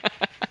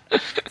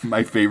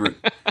 My favorite.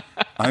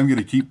 I'm going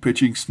to keep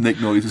pitching snake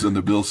noises on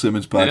the Bill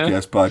Simmons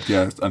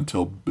podcast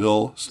until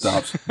Bill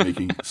stops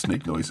making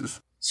snake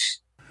noises.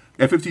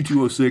 At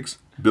 52:06,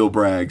 Bill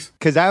brags.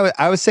 because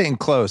I was sitting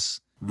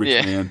close.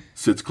 Rich man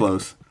sits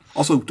close.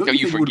 Also, don't you you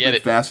think it would have forget been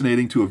it.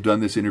 fascinating to have done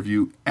this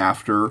interview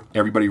after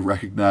everybody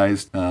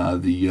recognized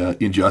the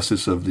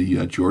injustice of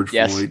the George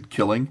Yes. Floyd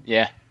killing?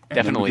 Yeah, And then we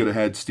definitely. could have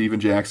had Steven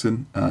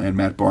Jackson and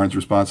Matt Barnes'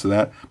 response to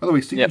that. By the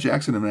way, Steven Yep.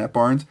 Jackson and Matt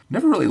Barnes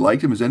never really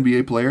liked him as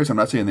NBA players. I'm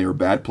not saying they were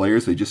bad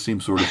players. They just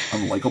seemed sort of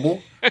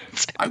unlikable.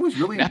 I was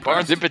really Matt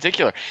Barnes impressed. in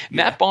particular.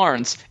 Matt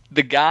Barnes,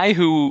 the guy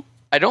who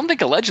I don't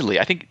think allegedly,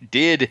 I think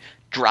did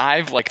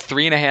drive like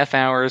 3.5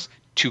 hours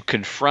to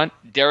confront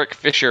Derek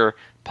Fisher,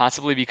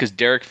 possibly because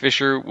Derek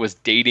Fisher was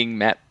dating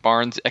Matt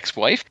Barnes'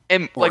 ex-wife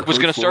and Or like was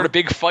Coach going to start a Floyd.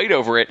 big fight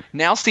over it.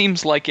 Now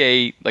seems like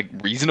a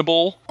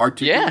reasonable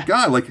Articulate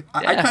guy. Like,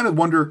 I Yeah. kind of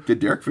wonder, did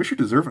Derek Fisher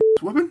deserve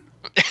a woman?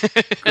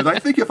 Because I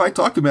think if I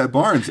talked to Matt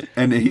Barnes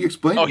and he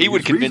explained Oh, he his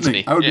would convince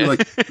reasoning, me. I would Yeah. be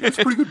like, that's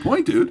a pretty good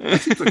point, dude.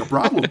 That seems like a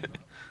problem.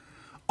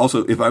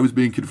 Also, if I was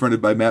being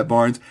confronted by Matt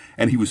Barnes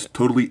and he was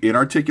totally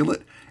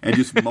inarticulate and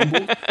just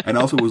mumbled and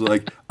also was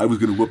like, I was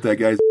going to whoop that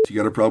guy's ass, you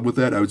got a problem with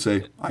that? I would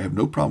say, I have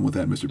no problem with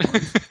that, Mr.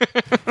 Barnes.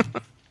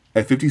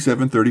 At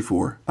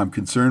 57:34, I'm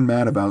concerned,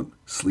 Matt, about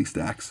Slee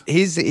Stacks.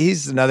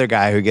 He's another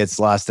guy who gets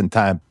lost in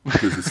time.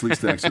 Because the Slee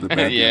Stacks are the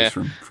bad Yeah, guys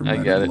from I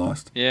Land got of it. the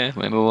Lost. Yeah,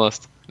 Land of the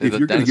Lost. If The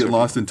you're going to get dinosaur.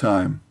 lost in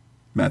time,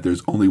 Matt,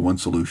 there's only one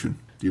solution.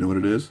 Do you know what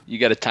it is? You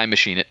got to time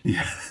machine it.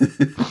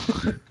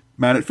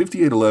 Matt, at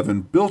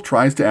 58:11, Bill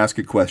tries to ask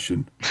a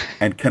question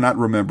and cannot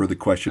remember the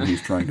question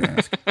he's trying to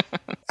ask.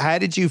 How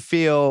did you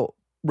feel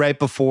right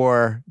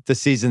before the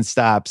season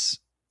stops?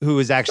 Who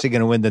is actually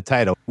going to win the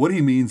title? What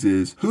he means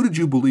is, who did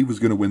you believe was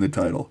going to win the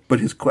title? But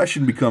his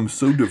question becomes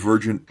so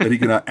divergent that he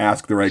cannot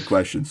ask the right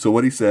question. So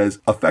what he says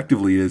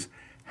effectively is,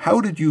 how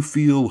did you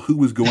feel who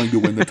was going to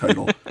win the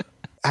title?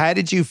 How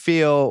did you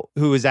feel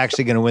who is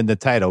actually going to win the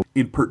title?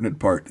 Impertinent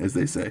part, as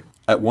they say.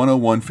 At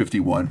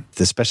 101:51,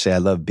 Especially, I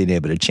love being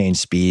able to change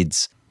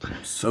speeds.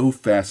 so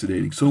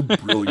fascinating, so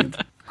brilliant.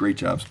 Great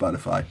job,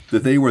 Spotify.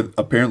 That they were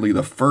apparently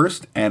the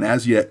first and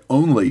as yet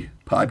only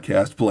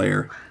podcast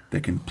player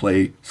that can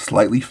play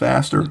slightly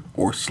faster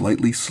or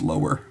slightly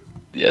slower.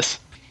 Yes.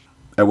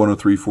 At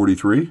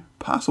 103:43,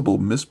 possible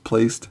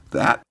misplaced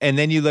that. And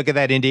then you look at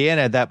that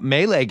Indiana, that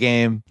melee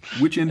game.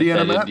 Which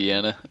Indiana, That Matt?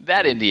 Indiana.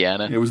 That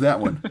Indiana. It was that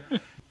one.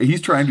 He's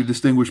trying to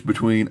distinguish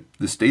between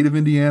the state of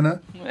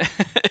Indiana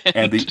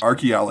and the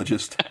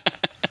archaeologist.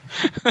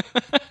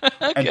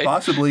 And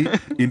possibly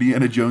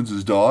Indiana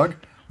Jones's dog,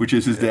 which,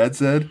 as his dad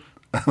said,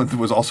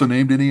 was also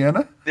named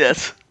Indiana.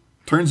 Yes.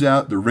 Turns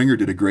out the Ringer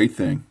did a great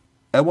thing.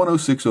 At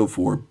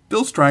 106:04,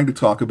 Bill's trying to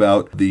talk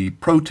about the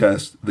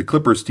protest the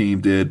Clippers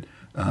team did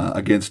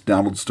against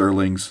Donald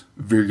Sterling's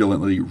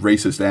virulently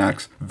racist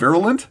acts.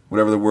 Virulent?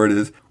 Whatever the word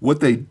is. What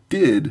they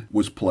did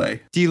was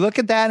play. Do you look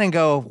at that and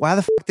go, why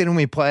the fuck didn't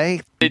we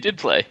play? They did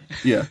play.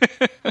 Yeah,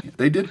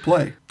 they did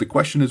play. The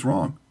question is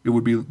wrong. It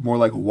would be more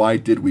like, why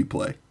did we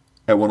play?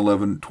 At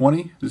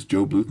 111:20, this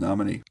Joe Bluth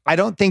nominee. I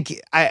don't think,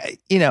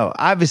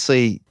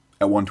 obviously,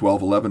 At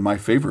 112:11, my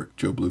favorite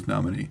Joe Bluth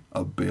nominee,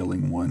 a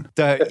bailing one.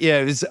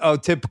 it was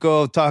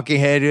typical talking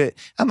head.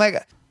 I'm like,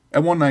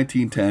 At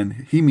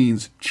 119:10, he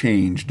means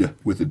changed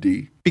with a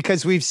D.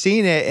 because we've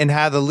seen it in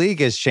how the league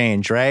has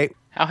changed, right?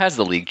 How has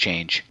the league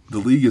changed? The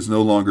league is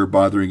no longer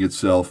bothering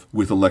itself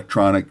with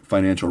electronic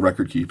financial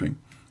record keeping.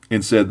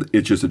 Instead,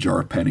 it's just a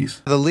jar of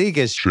pennies. The league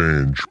is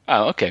Change.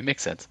 Oh, okay.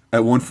 Makes sense.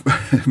 At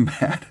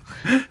Matt,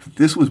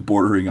 this was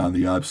bordering on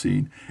the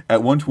obscene. At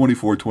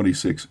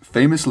 124:26,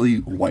 famously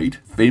white,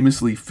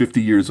 famously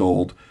 50 years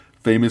old,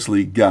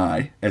 famously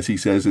guy, as he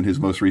says in his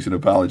most recent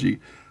apology,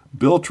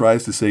 Bill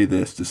tries to say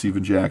this to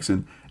Steven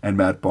Jackson and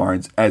Matt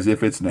Barnes as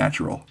if it's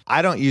natural.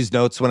 I don't use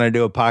notes when I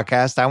do a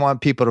podcast. I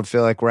want people to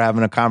feel like we're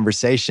having a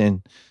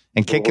conversation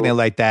and kicking it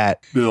like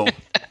that. Bill,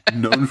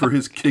 known for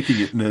his kicking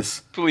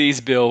itness. Please,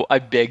 Bill, I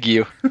beg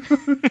you.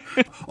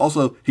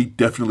 Also, he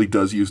definitely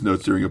does use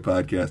notes during a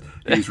podcast.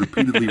 He's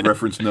repeatedly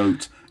referenced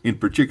notes, in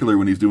particular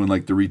when he's doing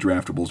like the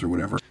redraftables or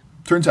whatever.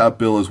 Turns out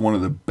Bill is one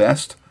of the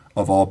best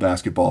of all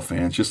basketball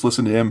fans. Just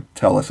listen to him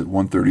tell us at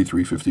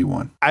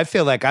 133:51. I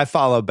feel like I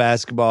follow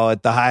basketball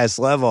at the highest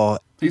level.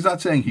 He's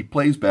not saying he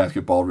plays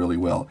basketball really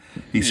well.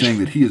 He's saying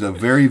that he is a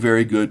very,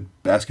 very good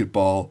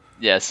basketball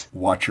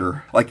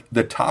watcher, like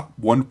the top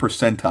 1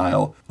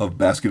 percentile of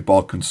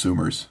basketball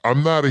consumers.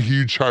 I'm not a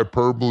huge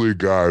hyperbole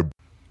guy.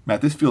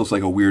 Matt, this feels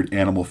like a weird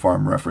Animal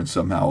Farm reference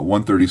somehow.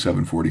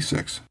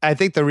 137.46. I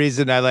think the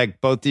reason I like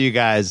both of you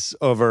guys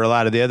over a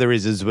lot of the other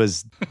reasons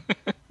was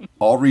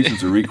all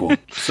reasons are equal.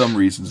 Some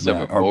reasons, Some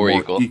Matt, are are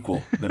more more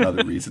equal. than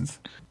other reasons.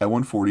 At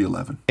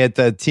 140.11. at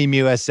the Team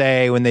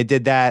USA when they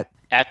did that.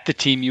 At the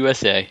Team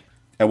USA.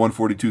 At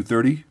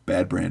 142.30,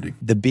 bad branding.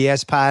 The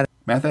BS pod.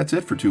 Matt, that's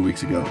it for 2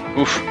 weeks ago.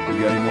 Oof. You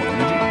got any more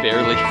energy?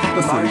 Barely.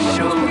 Let's see you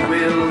Marshall, run this back.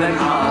 Will, and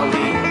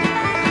Holly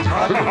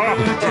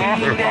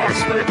routine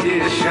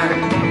expedition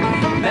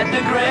met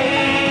the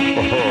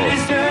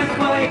greatest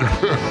earthquake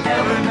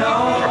ever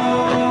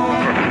known.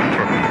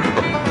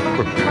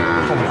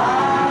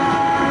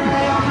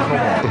 High on the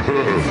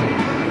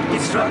rapids,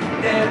 it struck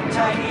their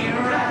tiny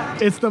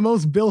raft. It's the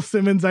most Bill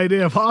Simmons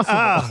idea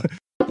possible.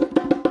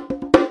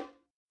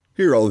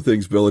 Here are all the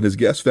things Bill and his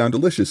guests found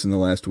delicious in the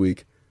last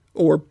week.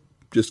 Or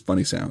just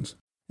funny sounds.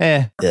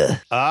 Oh.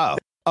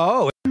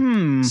 Oh.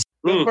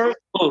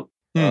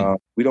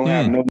 We don't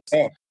have no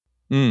stuff.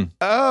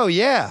 Oh,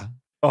 yeah.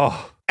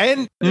 Oh.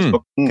 And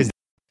because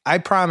I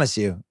promise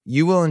you,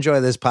 you will enjoy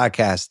this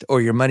podcast or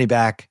your money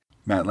back.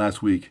 Matt,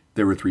 last week,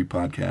 there were 3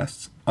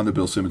 podcasts on the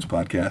Bill Simmons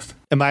podcast.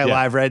 Am I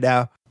alive right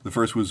now? The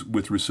first was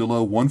with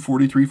Russillo,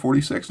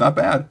 143.46. Not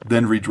bad.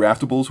 Then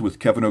Redraftables with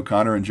Kevin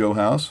O'Connor and Joe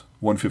House,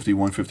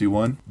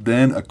 150.151.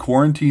 Then a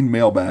quarantine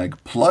mailbag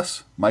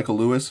plus Michael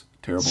Lewis,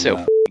 terrible So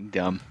laugh,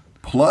 dumb.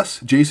 plus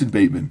Jason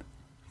Bateman,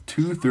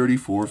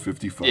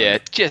 234.55. Yeah,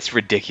 just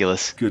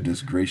ridiculous.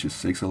 Goodness gracious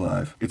sakes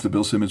alive. It's the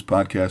Bill Simmons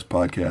podcast,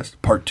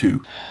 part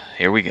 2.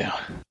 Here we go.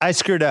 I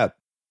screwed up.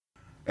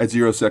 At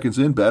 0 seconds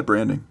in, bad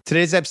branding.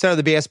 Today's episode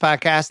of the BS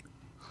podcast.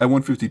 At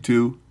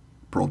 152,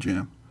 Pearl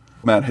Jam.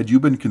 Matt, had you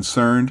been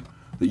concerned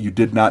that you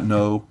did not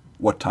know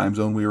what time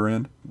zone we were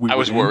in? I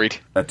was worried.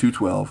 At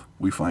 2:12,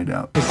 we find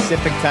out.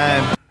 Pacific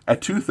time.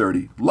 At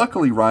 2:30,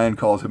 luckily Ryan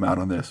calls him out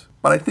on this,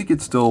 but I think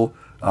it still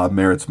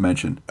merits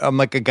mention. I'm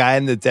like a guy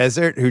in the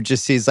desert who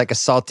just sees like a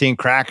saltine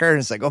cracker. And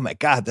it's like, oh my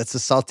God, that's a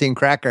saltine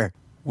cracker.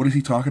 What is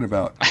he talking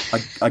about?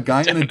 A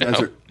guy in the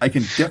desert. I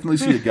can definitely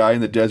see a guy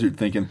in the desert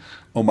thinking,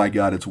 oh my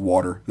God, it's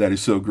water. That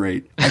is so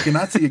great. I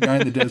cannot see a guy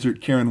in the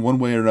desert caring one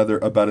way or another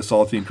about a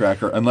saltine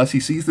cracker unless he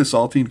sees the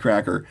saltine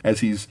cracker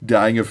as he's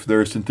dying of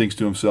thirst and thinks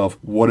to himself,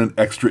 what an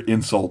extra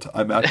insult.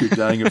 I'm out here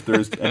dying of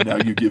thirst and now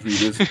you give me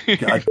this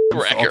goddamn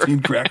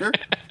saltine cracker?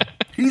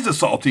 He's a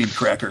saltine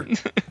cracker.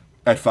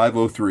 At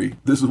 5:03,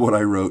 this is what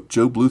I wrote.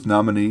 Joe Bluth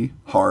nominee,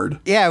 hard.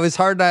 Yeah, it was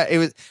hard. It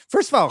was,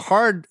 first of all,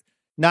 hard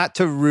not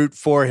to root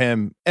for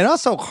him, and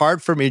also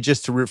hard for me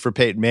just to root for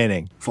Peyton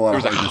Manning. It's a lot It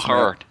of was hardness,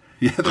 hard.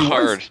 Matt. Yeah, there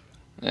Hard. was.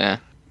 Yeah.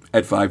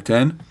 At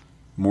 5:10,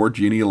 more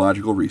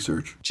genealogical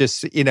research.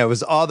 Just, it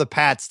was all the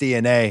Pats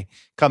DNA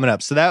coming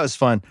up. So that was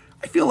fun.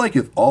 I feel like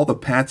if all the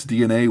Pats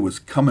DNA was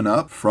coming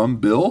up from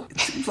Bill,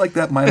 it seems like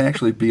that might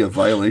actually be a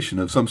violation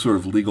of some sort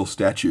of legal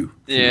statute.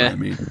 if you know what I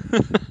mean.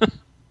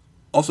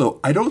 Also,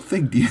 I don't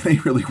think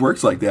DNA really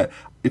works like that.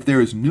 If there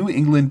is New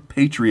England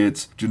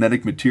Patriots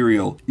genetic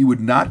material, it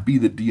would not be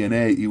the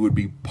DNA. It would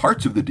be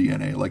parts of the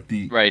DNA, like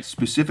the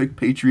specific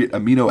Patriot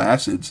amino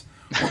acids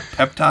or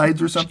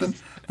peptides or something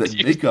that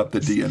make up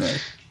the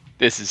DNA.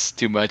 This is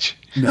too much.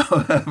 No,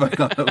 have I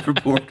gone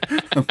overboard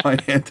on my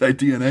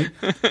anti-DNA?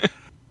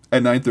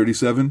 At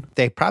 9:37?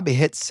 They probably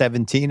hit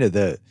 17 of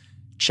the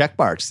check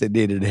marks they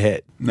needed to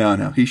hit. No,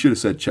 he should have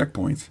said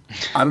checkpoints.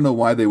 I don't know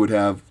why they would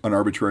have an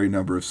arbitrary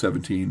number of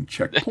 17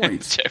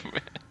 checkpoints.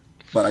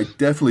 But I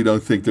definitely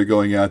don't think they're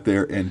going out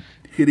there and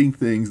hitting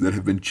things that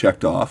have been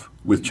checked off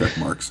with check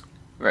marks.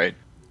 Right.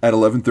 At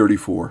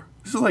 11:34.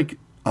 This is like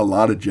a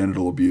lot of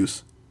genital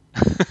abuse.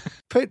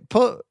 Put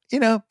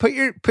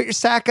your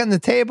sack on the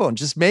table and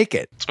just make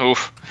it.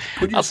 Oof.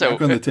 Put your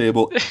sack on the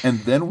table, and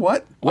then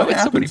what? Why would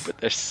somebody happens? put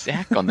their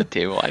sack on the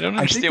table? I don't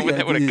I think understand the what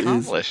that would idea is,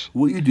 accomplish.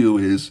 what you do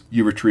is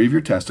you retrieve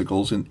your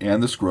testicles and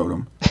the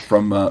scrotum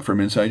from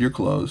inside your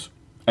clothes.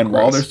 And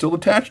while they're still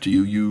attached to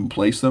you, you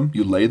place them,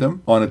 you lay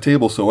them on a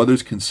table so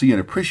others can see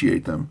and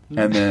appreciate them.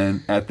 And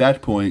then at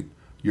that point,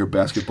 your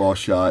basketball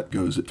shot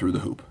goes through the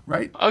hoop,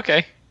 right?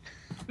 Okay.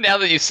 Now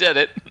that you said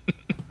it.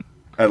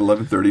 At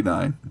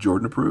 11:39,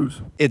 Jordan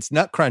approves. It's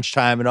nut crunch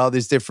time and all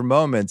these different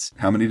moments.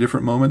 How many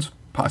different moments?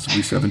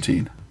 Possibly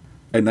 17.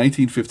 At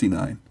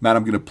 19:59, Matt,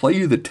 I'm going to play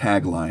you the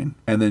tagline,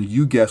 and then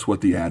you guess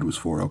what the ad was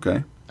for,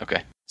 okay?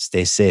 Okay.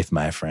 Stay safe,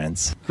 my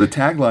friends. The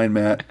tagline,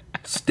 Matt,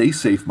 stay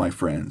safe, my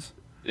friends.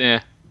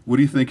 Yeah. What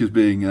do you think is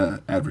being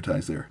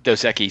advertised there?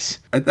 Dos Equis.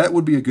 That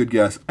would be a good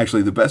guess.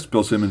 Actually, the best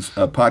Bill Simmons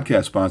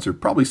podcast sponsor,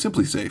 probably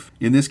Simply Safe.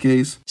 In this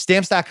case,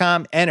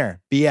 Stamps.com, enter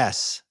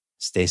BS.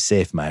 Stay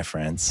safe, my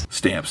friends.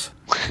 Stamps.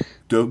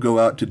 Don't go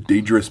out to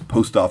dangerous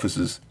post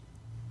offices.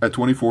 At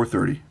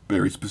 24:30,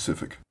 very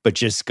specific. But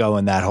just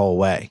going that whole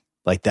way,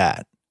 like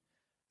that.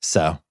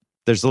 So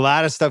there's a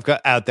lot of stuff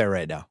out there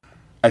right now.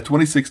 At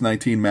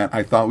 26:19, Matt,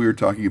 I thought we were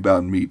talking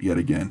about meat yet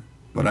again,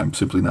 but I'm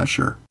simply not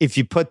sure. If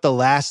you put the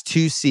last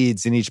 2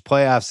 seeds in each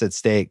playoffs at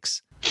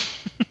stakes,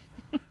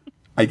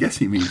 I guess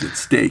he means at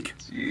stake.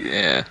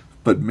 Yeah.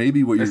 But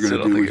maybe what I you're still going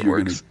to don't do think is it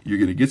you're works.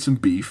 going to get some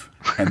beef,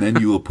 and then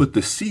you will put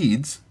the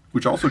seeds,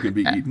 which also can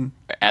be eaten,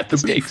 At the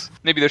beef. steaks.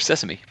 Maybe they're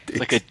sesame. It's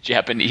like a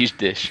Japanese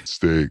dish.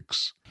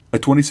 Steaks.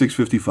 At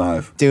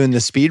 26.55, Doing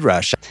the speed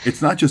rush. it's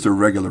not just a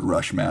regular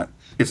rush, Matt.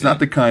 It's not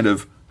the kind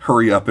of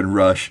hurry up and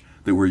rush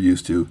that we're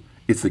used to.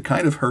 It's the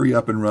kind of hurry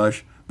up and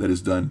rush that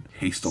is done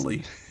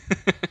hastily.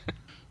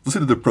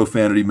 Listen to the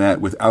profanity,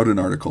 Matt, without an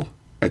article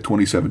at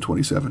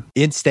 27.27.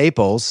 In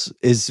Staples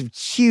is a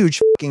huge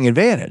fucking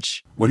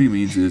advantage. What he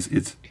means is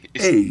it's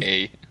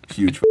a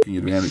huge fucking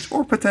advantage,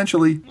 or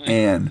potentially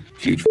an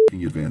huge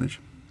fucking advantage.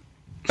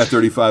 At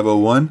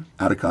 35.01,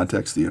 out of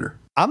context theater.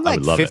 I'm like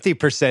would love it.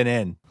 50%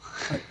 in.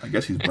 I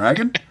guess he's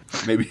bragging.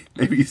 Maybe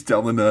he's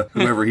telling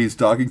whoever he's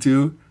talking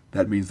to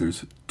that means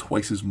there's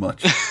twice as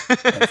much.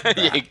 As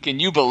back. Can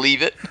you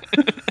believe it?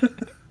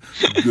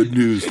 Good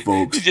news,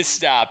 folks. You just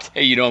stopped.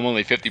 Hey, I'm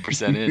only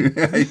 50% in.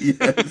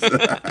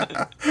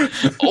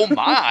 Yes. Oh,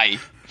 my.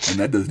 And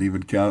that doesn't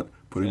even count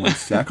putting my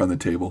sack on the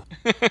table.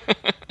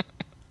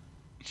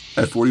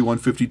 At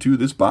 41.52,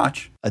 this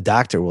botch. A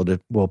doctor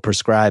will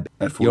prescribe.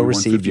 At You'll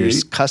receive your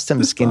 41.58, custom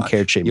this skincare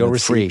botch. treatment. You'll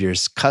receive your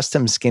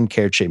custom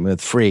skincare treatment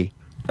with free,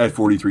 At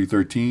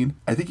 43.13,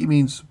 I think he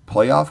means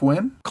playoff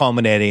win.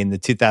 culminating in the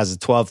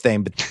 2012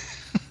 thing. But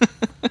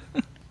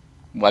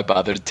Why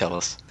bother to tell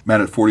us?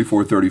 Matt, at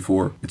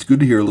 44.34, it's good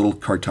to hear a little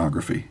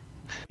cartography.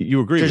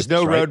 You agree there's with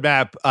this, no right?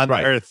 roadmap on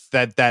Right. the earth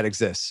that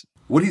exists.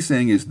 What he's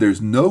saying is there's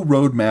no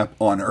roadmap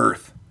on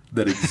Earth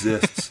that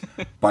exists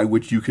by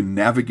which you can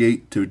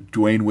navigate to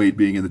Dwayne Wade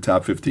being in the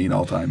top 15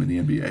 all time in the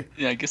NBA.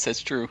 Yeah, I guess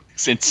that's true.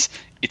 Since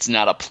it's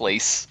not a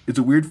place. It's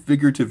a weird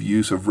figurative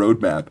use of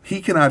roadmap.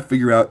 He cannot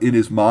figure out in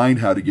his mind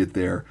how to get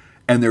there,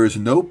 and there is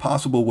no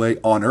possible way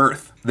on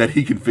Earth that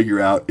he can figure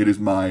out in his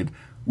mind,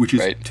 which is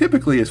Right.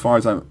 typically, as far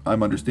as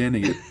I'm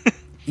understanding it,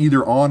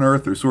 either on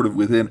Earth or sort of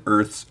within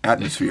Earth's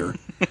atmosphere.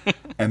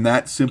 And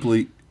that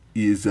simply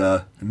is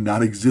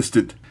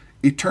non-existent.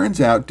 It turns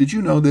out, did you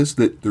know this,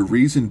 that the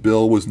reason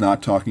Bill was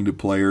not talking to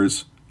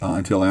players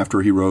until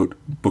after he wrote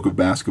Book of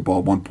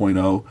Basketball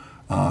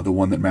 1.0, the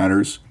one that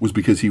matters, was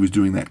because he was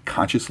doing that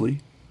consciously?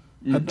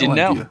 I had Didn't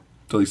know.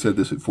 Until he said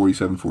this at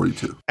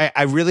 47.42.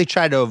 I really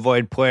tried to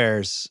avoid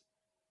players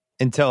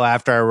until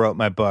after I wrote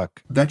my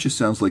book. That just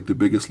sounds like the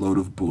biggest load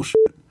of bullshit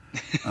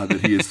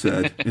that he has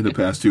said in the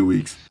past 2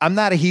 weeks. I'm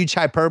not a huge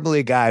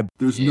hyperbole guy.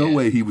 There's no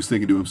way he was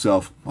thinking to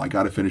himself, well, I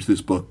got to finish this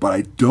book, but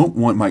I don't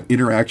want my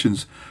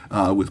interactions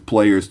with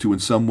players to in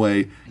some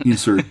way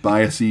insert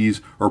biases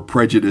or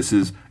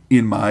prejudices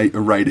in my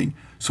writing,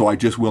 so I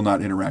just will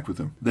not interact with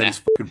them. That is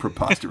fucking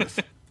preposterous.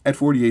 At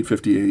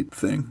 48.58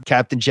 thing,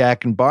 Captain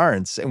Jack and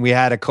Barnes, and we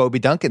had a Kobe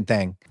Duncan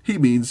thing. he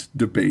means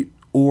debate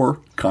or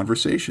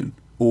conversation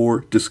or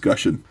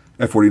discussion.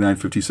 At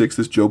 49.56,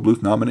 this Joe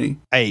Bluth nominee.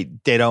 I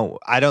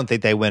don't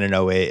think they win in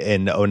 08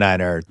 and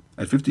 09 or.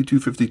 At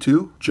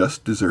 52.52,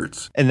 just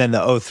desserts. And then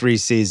the 03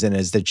 season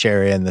is the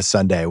cherry and the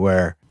Sunday,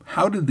 where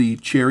How did the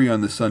cherry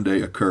on the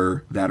Sunday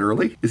occur that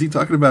early? Is he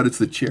talking about it's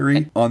the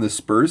cherry on the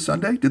Spurs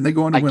Sunday? Didn't they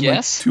go on to I win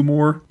guess. like 2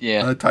 more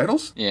Yeah.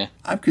 titles? Yeah.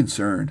 I'm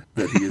concerned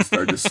that he has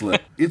started to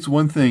slip. It's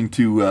one thing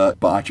to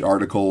botch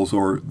articles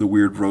or the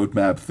weird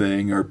roadmap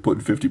thing or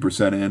putting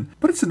 50% in,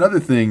 but it's another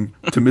thing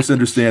to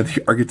misunderstand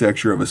the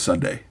architecture of a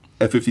Sunday.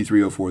 At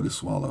 53.04, the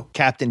swallow.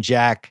 Captain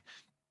Jack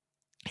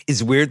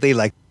is weirdly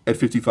like, At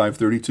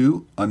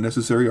 55.32,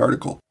 unnecessary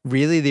article.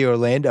 really the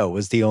Orlando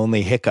was the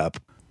only hiccup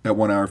At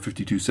 1 hour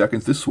 52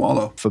 seconds, this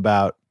swallow.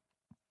 about,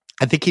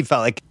 I think he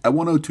felt like, At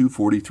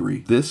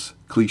 102.43, this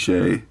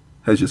cliche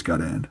has just got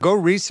to end. go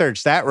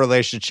research that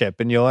relationship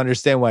and you'll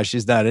understand why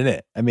she's not in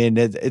it. I mean,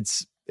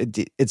 it's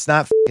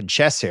not fucking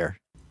chess here.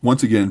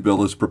 Once again,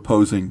 Bill is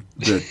proposing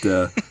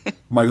that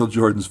Michael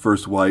Jordan's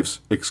first wife's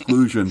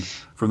exclusion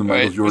from the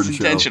Michael Right, Jordan was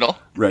show. intentional.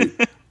 Right.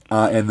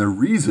 And the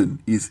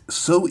reason is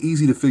so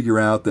easy to figure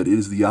out that it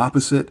is the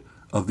opposite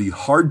of the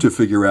hard to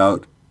figure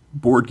out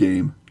board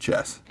game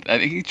chess. I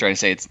think he's trying to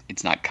say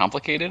it's not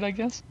complicated, I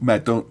guess.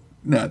 Matt,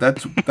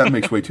 that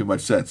makes way too much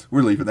sense.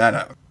 We're leaving that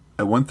out.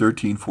 At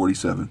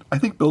 113.47, I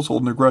think Bill's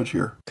holding a grudge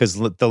here. Because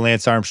the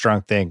Lance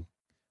Armstrong thing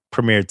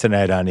premiered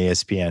tonight on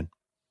ESPN,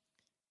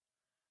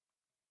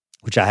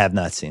 which I have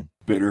not seen.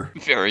 Bitter.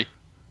 Very.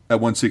 At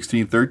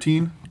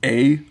 116.13,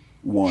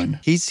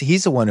 A1.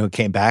 He's the one who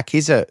came back.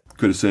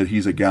 Could have said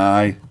he's a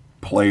guy,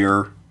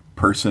 player,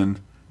 person,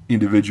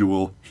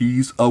 individual.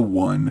 He's a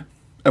one.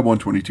 At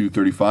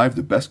 122.35,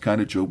 the best kind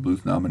of Joe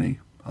Bluth nominee,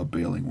 a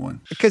bailing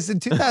one. Because in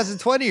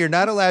 2020, you're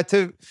not allowed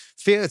to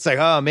feel, it's like,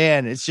 oh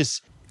man, it's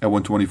just At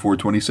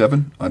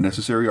 124.27,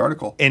 unnecessary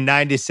article. in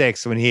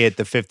 96 when he hit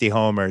the 50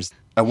 homers.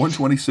 At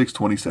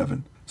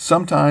 126.27,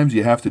 sometimes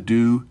you have to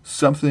do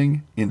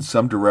something in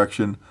some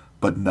direction,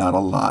 but not a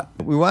lot.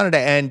 We wanted to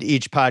end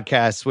each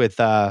podcast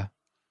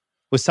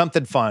with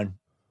something fun,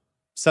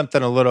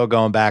 something a little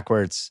going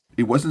backwards,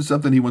 It wasn't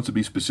something he wants to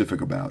be specific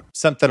about.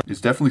 something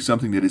It's definitely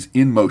something that is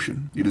in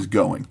motion. It is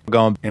going.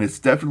 going And it's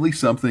definitely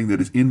something that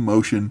is in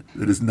motion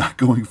that is not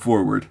going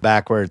forward.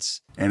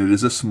 backwards, And it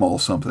is a small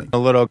something. a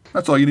little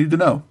That's all you need to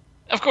know.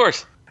 Of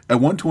course. At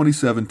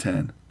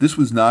 127.10, this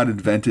was not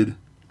invented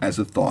as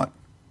a thought,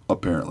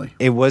 apparently.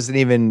 It wasn't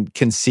even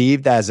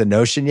conceived as a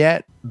notion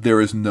yet.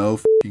 There is no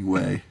f***ing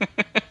way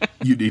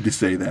you need to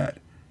say that.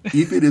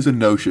 If it is a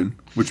notion,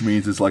 which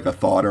means it's like a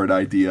thought or an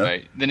idea.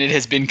 Right. Then it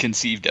has been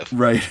conceived of.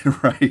 Right,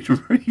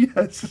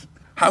 yes.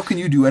 How can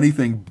you do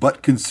anything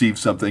but conceive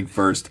something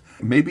first?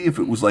 Maybe if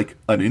it was like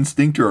an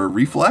instinct or a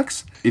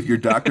reflex. If your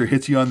doctor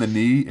hits you on the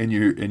knee and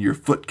your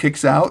foot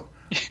kicks out,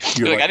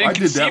 you're like, I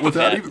did that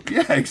without even...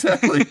 Yeah,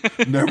 exactly.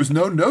 There was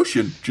no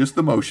notion, just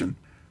the motion.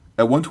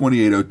 At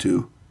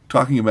 128.02,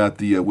 talking about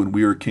the When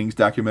We Were Kings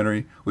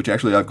documentary, which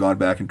actually I've gone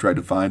back and tried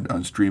to find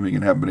on streaming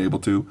and haven't been able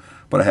to,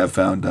 but I have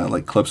found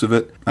like clips of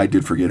it. I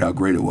did forget how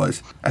great it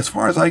was. As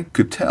far as I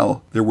could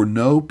tell, there were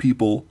no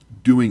people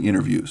doing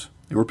interviews.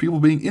 There were people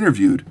being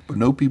interviewed, but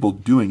no people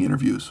doing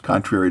interviews,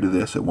 contrary to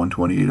this at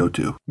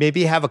 128.02.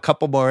 Maybe have a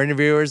couple more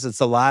interviewers. It's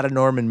a lot of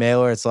Norman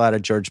Mailer. It's a lot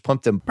of George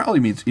Plimpton. Probably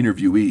means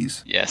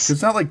interviewees. Yes.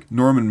 It's not like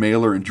Norman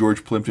Mailer and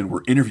George Plimpton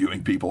were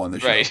interviewing people on the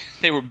show. Right.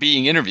 They were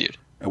being interviewed.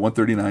 At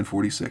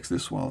 139.46,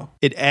 this swallow.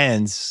 It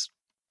ends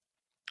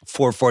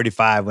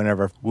 4:45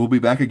 whenever. We'll be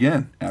back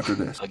again after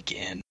this.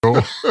 Again.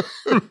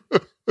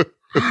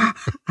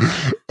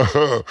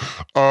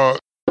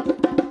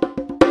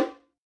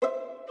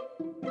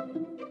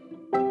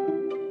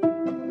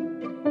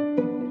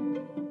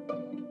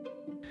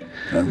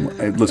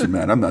 Listen,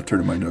 man, I'm not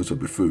turning my nose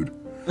up at food.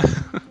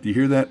 Do you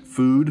hear that?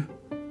 Food?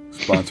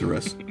 Sponsor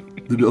us.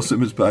 The Bill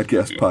Simmons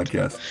Podcast.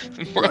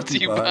 Brought to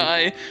you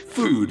by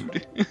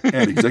Food.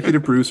 And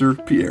executive producer,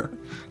 Pierre.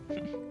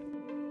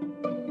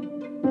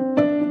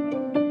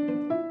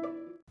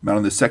 Now,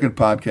 on the second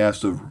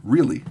podcast of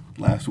really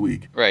last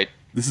week. Right.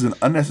 This is an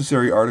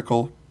unnecessary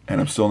article, and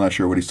I'm still not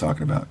sure what he's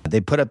talking about.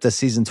 They put up the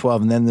season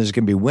 12, and then there's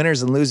going to be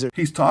winners and losers.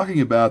 He's talking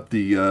about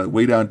the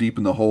Way Down Deep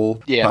in the Hole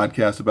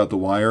podcast about The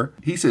Wire.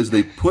 He says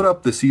they put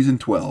up the season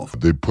 12.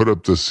 They put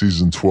up the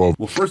season 12.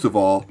 Well, first of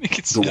all,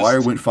 The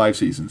Wire went 5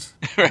 seasons.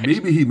 Right.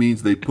 Maybe he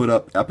means they put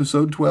up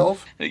episode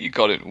 12? I think you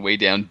called it Way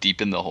Down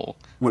Deep in the Hole.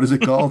 What is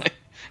it called?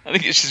 I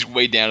think it's just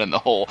way down in the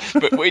hole.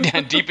 But way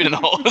down deep in the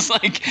hole, it's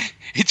like,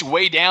 it's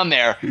way down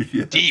there.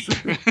 Yes. Deep.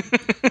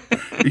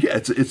 Yeah,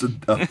 it's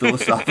a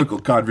philosophical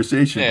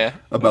conversation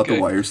about The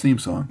Wire's theme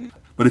song.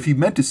 But if he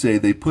meant to say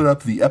they put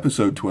up the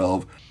episode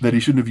 12, then he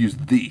shouldn't have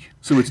used the.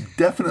 So it's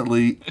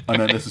definitely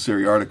an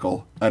unnecessary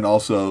article. And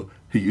also,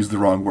 he used the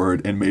wrong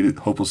word and made it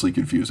hopelessly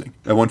confusing.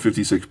 At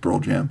 156, Pearl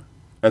Jam.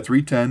 At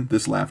 310,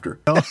 this laughter.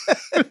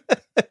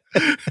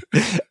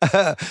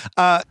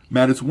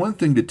 Matt, it's one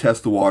thing to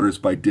test the waters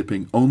by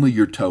dipping only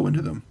your toe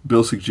into them.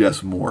 Bill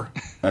suggests more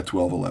at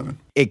 12:11.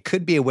 It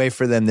could be a way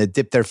for them to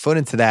dip their foot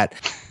into that.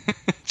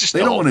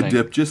 They don't want to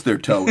dip just their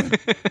toe in.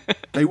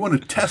 They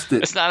want to test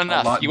it. It's not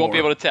enough. You won't be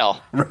able to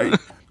tell. Right.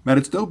 Matt,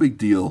 it's no big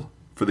deal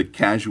for the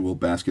casual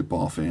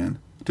basketball fan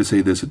to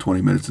say this at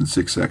 20 minutes and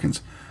 6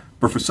 seconds.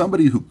 But for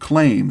somebody who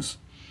claims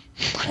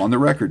on the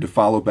record to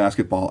follow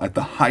basketball at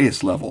the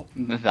highest level,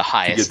 the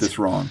highest, to get this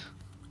wrong,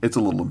 it's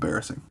a little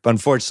embarrassing.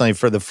 Unfortunately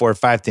for the 4 or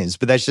 5 teams,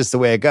 but that's just the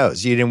way it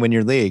goes. You didn't win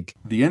your league.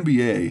 The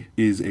NBA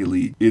is a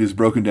league. It is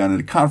broken down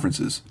into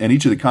conferences, and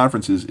each of the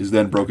conferences is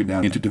then broken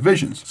down into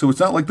divisions. So it's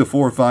not like the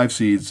 4 or 5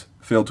 seeds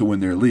failed to win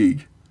their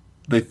league.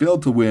 They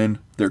failed to win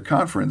their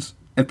conference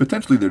and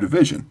potentially their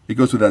division. It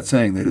goes without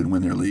saying they didn't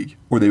win their league,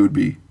 or they would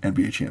be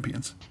NBA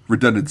champions.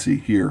 Redundancy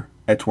here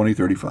at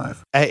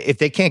 2035. If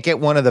they can't get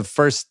one of the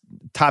first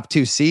top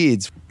 2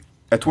 seeds.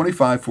 At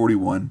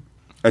 25:41.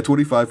 At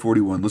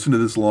 25:41, listen to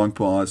this long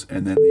pause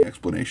and then the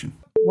explanation.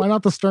 Why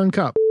not the Stern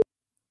Cup?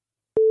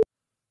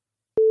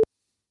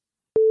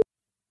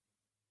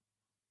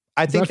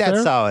 I think that's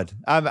fair? Solid.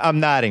 I'm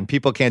nodding.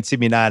 People can't see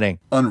me nodding.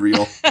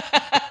 Unreal.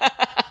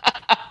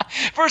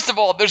 First of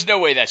all, there's no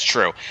way that's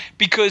true.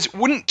 Because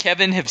wouldn't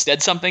Kevin have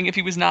said something if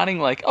he was nodding?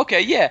 Like,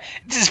 okay, yeah,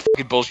 this is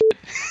fucking bullshit.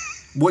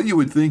 What you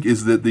would think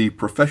is that the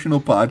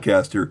professional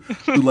podcaster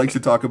who likes to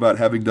talk about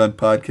having done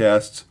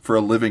podcasts for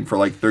a living for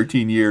like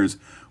 13 years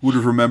would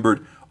have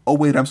remembered, oh,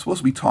 wait, I'm supposed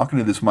to be talking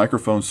to this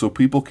microphone so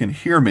people can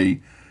hear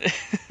me.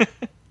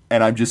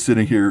 And I'm just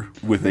sitting here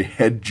with a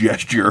head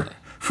gesture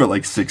for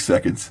like 6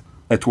 seconds.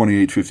 At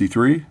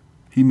 28:53,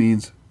 he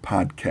means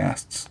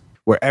podcasts.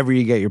 Wherever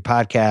you get your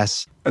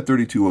podcasts. At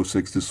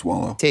 32:06 to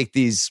swallow. Take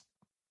these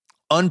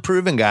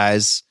unproven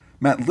guys.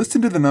 Matt,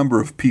 listen to the number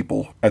of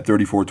people at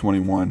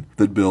 34:21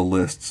 that Bill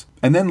lists,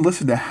 and then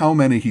listen to how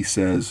many he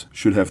says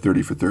should have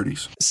 30 for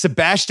 30s.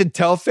 Sebastian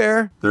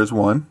Telfair. There's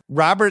one.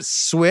 Robert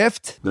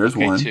Swift. There's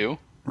one. 2.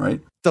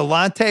 Right.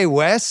 Delonte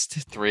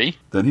West. 3.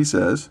 Then he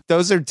says.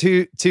 Those are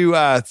two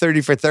 30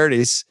 for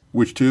 30s.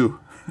 Which 2?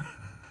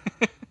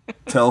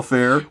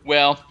 Telfair.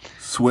 Well.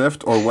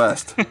 Swift or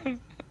West?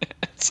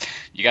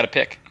 You got to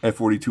pick. At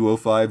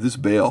 42:05, this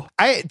Bale.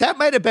 That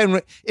might have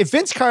been if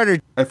Vince Carter.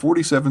 At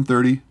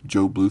 47:30,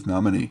 Joe Bluth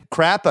nominee.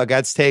 Crappa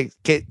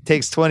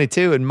takes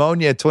 22 and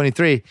Monia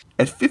 23.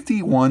 At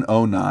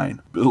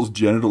 51:09, Bill's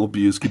genital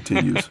abuse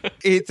continues.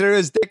 He threw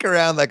his dick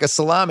around like a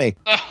salami.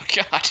 Oh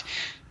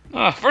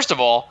God! First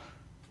of all,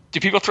 Do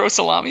people throw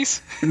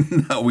salamis?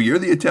 No, well, you're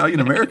the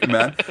Italian-American,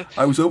 Matt.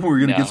 I was hoping we were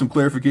going to No. get some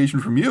clarification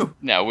from you.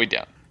 No, we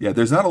don't. Yeah,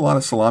 there's not a lot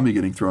of salami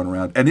getting thrown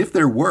around. And if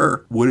there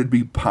were, would it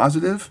be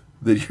positive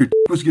that your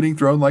was getting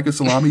thrown like a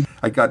salami?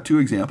 I got two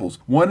examples.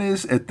 One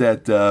is at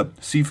that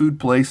seafood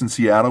place in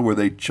Seattle where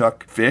they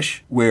chuck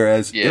fish,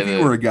 whereas Yeah, if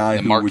you were a guy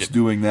the who was market.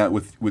 doing that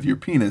with your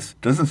penis,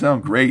 doesn't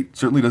sound great,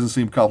 certainly doesn't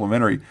seem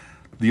complimentary.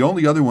 The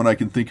only other one I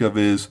can think of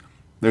is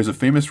there's a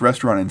famous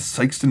restaurant in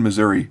Sikeston,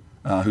 Missouri,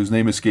 whose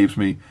name escapes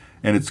me,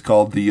 and it's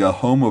called the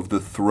home of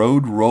the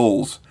Throwed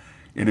Rolls.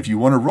 And if you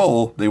want a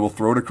roll, they will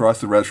throw it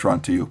across the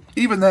restaurant to you.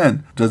 Even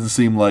then, doesn't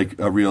seem like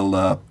a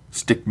real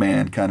stick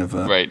man kind of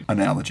Right.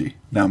 analogy.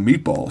 Now,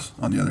 meatballs,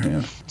 on the other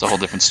hand, It's a whole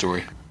different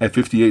story. at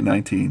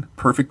 58.19,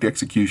 perfect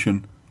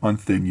execution on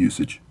thin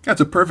usage.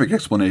 That's a perfect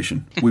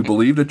explanation. We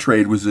believed a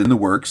trade was in the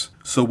works,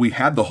 so we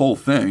had the whole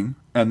thing,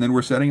 and then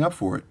we're setting up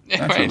for it,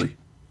 Yeah, naturally.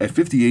 At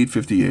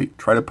 58.58,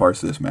 try to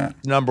parse this, Matt.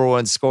 Number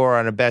one scorer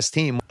on a best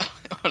team.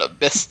 What a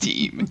best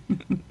team.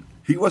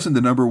 He wasn't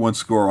the number one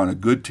scorer on a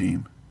good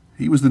team.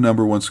 He was the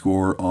number one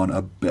scorer on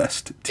a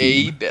best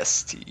team. A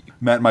best team.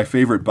 Matt, my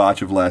favorite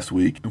botch of last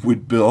week, when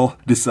Bill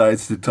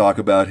decides to talk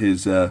about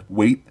his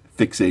weight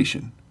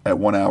fixation at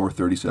 1 hour,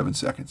 37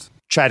 seconds.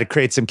 Try to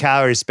create some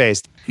calorie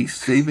space. He's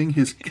saving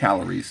his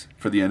calories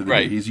for the end of the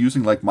Right. day. He's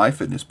using like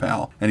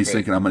MyFitnessPal, and he's Right.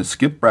 thinking, I'm going to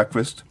skip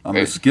breakfast, I'm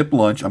going Right. to skip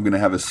lunch, I'm going to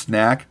have a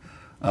snack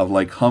of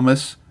like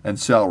hummus and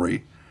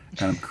celery,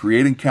 and I'm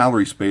creating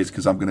calorie space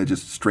because I'm going to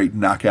just straight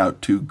knock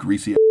out 2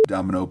 greasy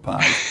domino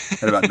pies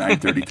at about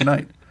 9:30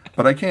 tonight.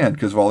 But I can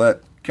because of all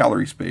that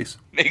calorie space.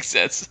 Makes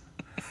sense.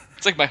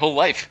 It's like my whole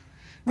life.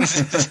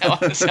 This is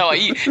how I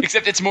eat.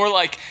 Except it's more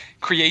like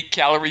create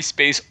calorie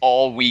space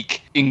all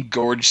week,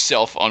 engorge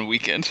self on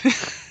weekend.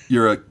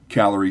 You're a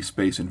calorie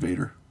space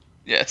invader.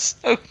 Yes.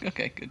 Oh,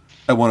 okay, good.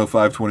 At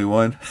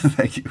 105.21,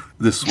 thank you.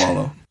 This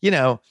swallow. You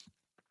know,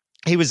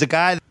 he was a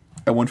guy.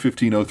 At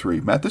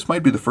 115.03. Matt, this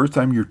might be the first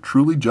time you're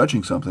truly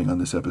judging something on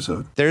this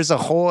episode. There's a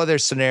whole other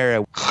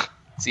scenario.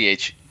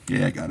 CH.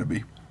 Yeah, gotta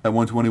be. At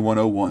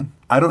 121.01.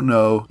 I don't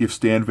know if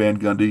Stan Van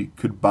Gundy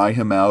could buy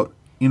him out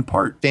in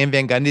part. Dan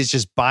Van Gundy's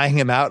just buying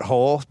him out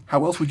whole.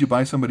 How else would you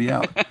buy somebody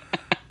out?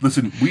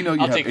 Listen, we know you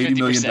I'll have take $80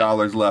 million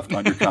 50%. left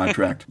on your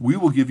contract. We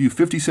will give you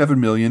 $57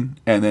 million,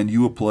 and then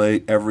you will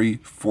play every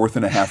fourth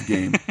and a half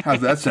game.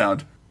 How's that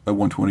sound? At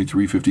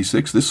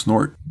 123.56, this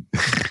snort.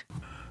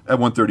 At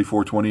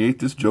 134.28,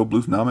 this Joe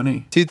Bluth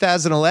nominee.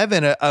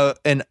 2011,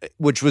 and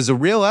which was a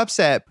real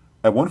upset.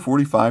 At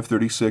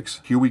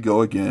 145.36, here we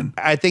go again.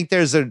 I think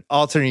there's an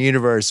alternate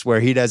universe where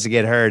he doesn't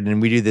get hurt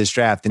and we do this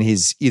draft and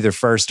he's either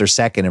first or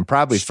second and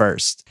probably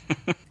first.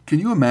 Can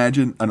you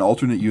imagine an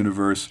alternate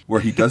universe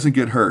where he doesn't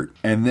get hurt,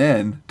 and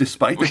then,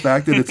 despite the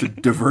fact that it's a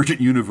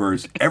divergent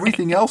universe,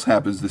 everything else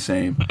happens the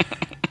same?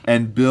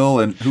 And Bill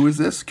and who is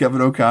this?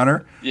 Kevin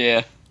O'Connor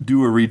Yeah.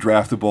 do a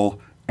redraftable,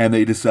 and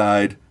they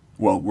decide,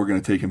 well, we're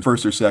going to take him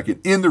first or second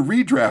in the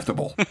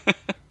redraftable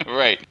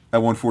Right.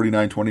 at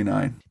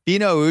 149.29.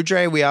 Bino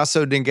Udre, we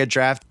also didn't get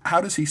drafted.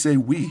 How does he say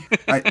we?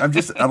 I'm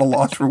just at a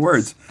loss for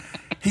words.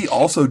 He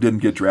also didn't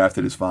get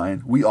drafted is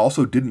fine. We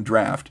also didn't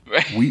draft.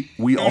 Right.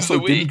 We also the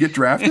we? didn't get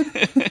drafted.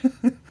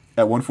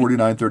 At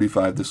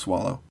 149.35, this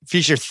swallow. If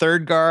he's your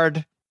third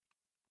guard,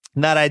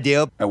 not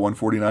ideal. At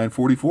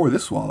 149.44,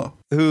 this swallow.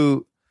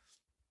 Who,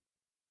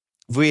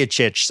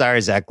 Vujicic,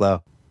 sorry, Zach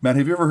Lowe. Matt,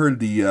 have you ever heard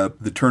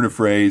the turn of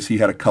phrase, he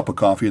had a cup of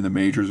coffee in the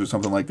majors or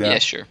something like that? Yeah,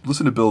 sure.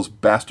 Listen to Bill's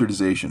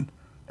bastardization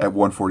at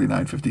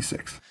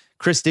 149.56.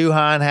 Chris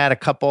Duhon had a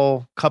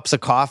couple cups of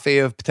coffee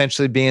of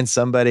potentially being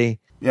somebody.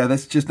 Yeah,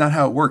 that's just not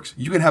how it works.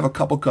 You can have a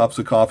couple cups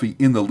of coffee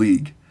in the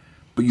league,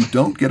 but you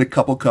don't get a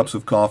couple cups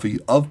of coffee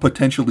of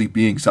potentially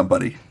being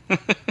somebody.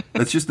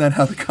 That's just not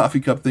how the coffee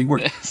cup thing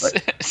works.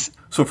 Like,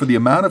 so for the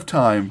amount of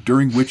time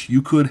during which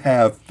you could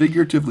have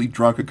figuratively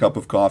drunk a cup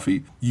of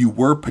coffee, you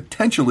were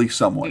potentially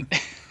someone.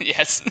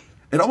 Yes.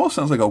 It almost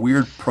sounds like a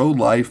weird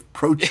pro-life,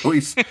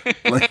 pro-choice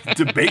like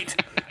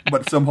debate,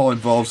 but somehow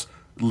involves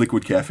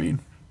liquid caffeine.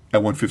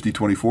 At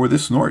 150.24,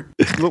 this snort.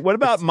 What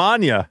about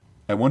Manya?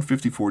 At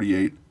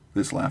 150.48,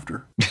 this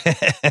laughter.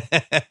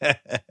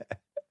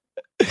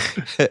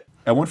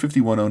 At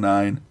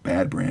 151.09,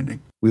 bad branding.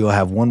 We will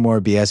have one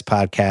more BS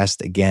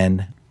podcast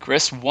again.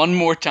 Chris, one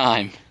more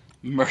time.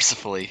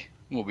 Mercifully.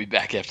 We'll be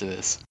back after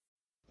this.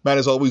 Matt,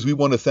 as always, we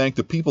want to thank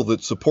the people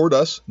that support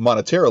us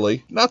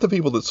monetarily, not the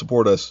people that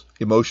support us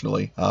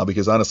emotionally,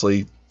 because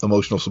honestly,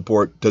 emotional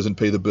support doesn't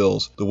pay the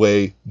bills the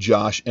way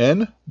Josh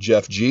N.,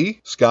 Jeff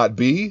G., Scott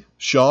B.,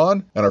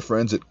 Sean, and our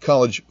friends at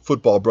College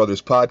Football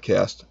Brothers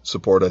Podcast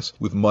support us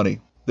with money.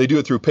 They do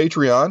it through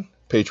Patreon,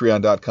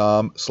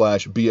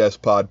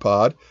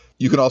 patreon.com/bspodpod.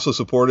 You can also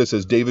support us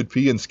as David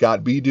P. and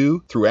Scott B.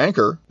 do through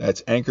Anchor.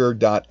 That's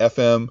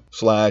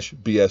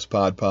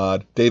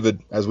anchor.fm/bspodpod.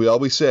 David, as we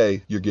always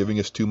say, you're giving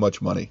us too much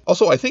money.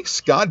 Also, I think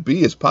Scott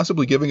B. is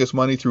possibly giving us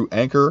money through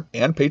Anchor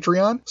and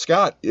Patreon.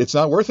 Scott, it's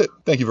not worth it.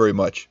 Thank you very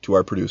much to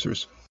our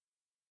producers.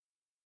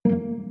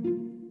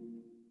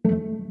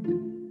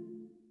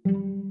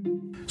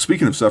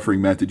 Speaking of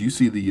suffering, Matt, did you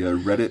see the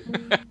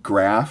Reddit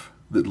graph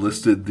that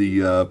listed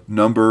the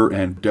number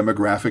and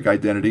demographic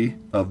identity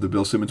of the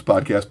Bill Simmons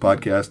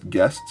podcast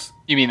guests.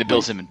 You mean the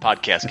Bill Simmons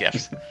podcast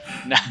guests?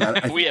 No,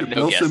 we have the no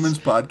Bill guests. Simmons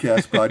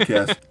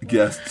podcast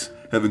guests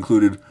have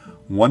included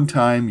one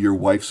time your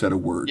wife said a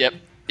word. Yep.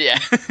 Yeah.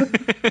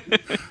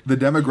 The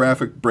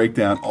demographic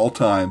breakdown all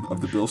time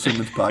of the Bill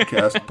Simmons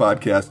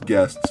podcast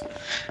guests: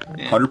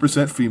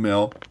 100%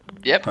 female.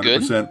 Yep.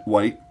 100% Good.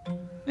 white.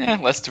 Yeah,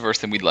 less diverse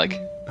than we'd like.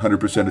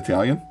 100%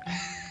 Italian.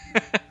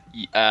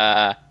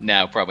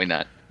 No, probably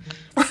not.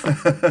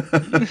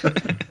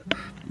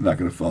 Not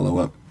going to follow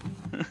up.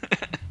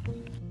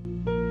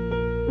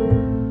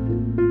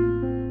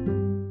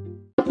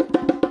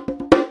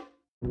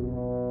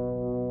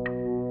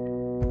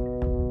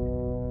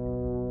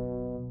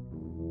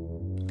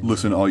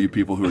 Listen, all you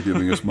people who are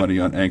giving us money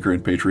on Anchor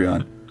and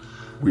Patreon,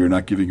 we are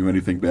not giving you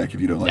anything back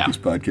if you don't like this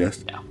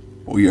podcast. No.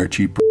 We are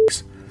cheap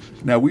pricks.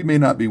 Now, we may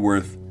not be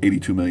worth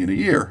 $82 million a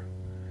year.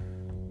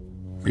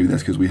 Maybe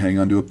that's because we hang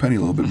on to a penny a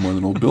little bit more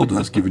than old Bill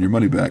does, giving your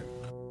money back.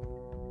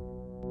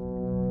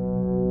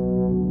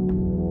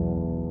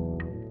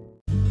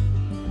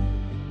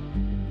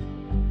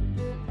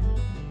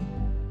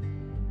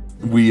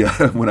 We,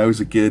 when I was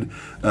a kid,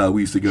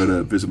 we used to go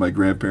to visit my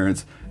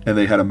grandparents, and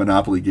they had a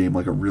Monopoly game,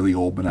 like a really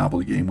old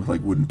Monopoly game with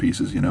like wooden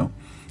pieces, you know.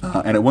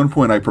 And at one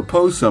point I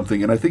proposed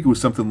something, and I think it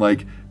was something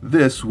like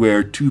this,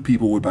 where two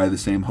people would buy the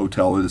same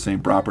hotel or the same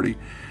property.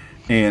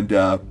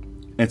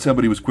 And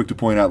somebody was quick to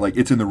point out, like,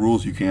 it's in the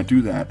rules, you can't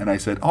do that. And I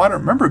said, I don't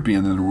remember it being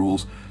in the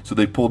rules. So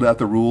they pulled out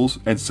the rules,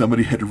 and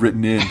somebody had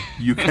written in,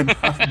 you cannot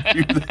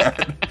do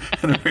that.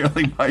 And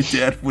apparently my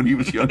dad, when he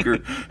was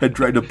younger, had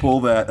tried to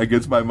pull that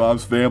against my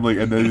mom's family,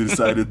 and then they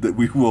decided that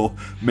we will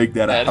make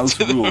that a house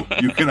rule.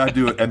 You cannot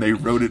do it. And they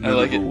wrote it in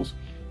the rules.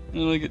 I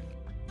like it.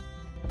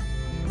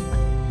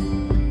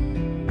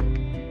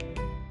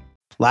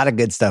 A lot of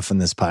good stuff in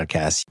this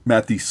podcast.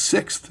 Matt, the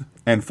sixth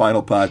and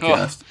final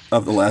podcast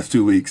of the last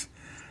 2 weeks.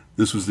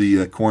 This was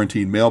the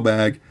quarantine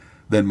mailbag,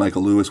 then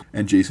Michael Lewis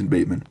and Jason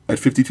Bateman. At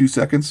 52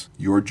 seconds,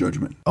 your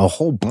judgment. A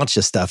whole bunch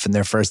of stuff in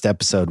their first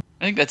episode.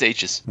 I think that's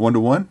H's.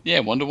 1-1? Yeah,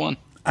 1-1.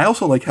 I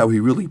also like how he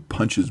really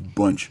punches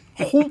bunch.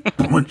 A whole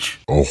bunch.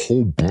 A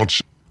whole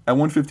bunch. At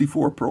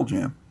 1:54, Pearl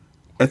Jam.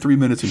 At 3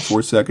 minutes and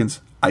 4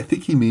 seconds, I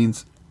think he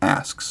means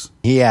asks.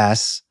 He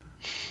asks.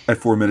 At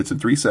 4 minutes and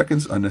 3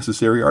 seconds,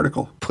 unnecessary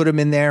article. Put him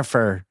in there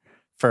for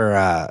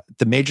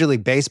the Major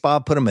League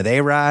Baseball. Put him with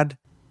A-Rod.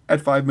 At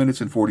 5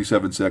 minutes and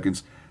 47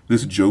 seconds,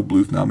 this Joe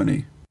Bluth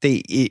nominee.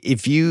 The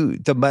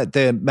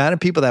amount of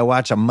people that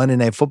watch a Monday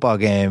Night Football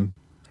game.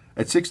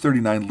 At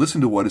 6:39,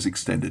 listen to what is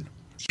extended.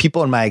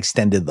 People in my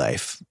extended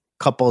life,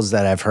 couples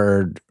that I've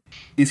heard.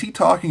 Is he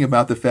talking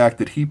about the fact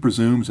that he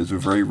presumes, as a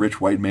very rich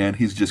white man,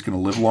 he's just going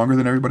to live longer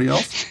than everybody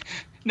else?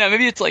 No,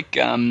 maybe it's like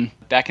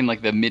back in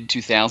like the mid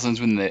 2000s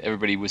when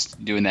everybody was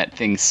doing that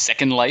thing,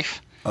 Second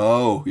Life.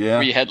 Oh, yeah.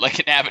 Where you had like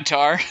an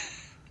avatar.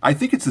 I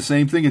think it's the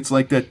same thing. It's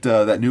like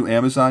that new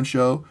Amazon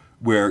show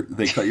where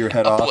they cut your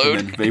head off and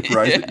then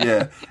vaporize it.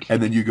 Yeah.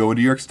 And then you go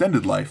into your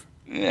extended life.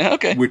 Yeah,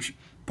 okay. Which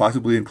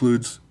possibly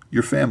includes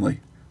your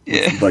family.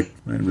 Yeah. Which,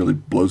 it really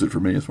blows it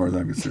for me as far as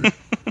I'm concerned.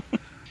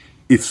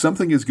 If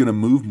something is going to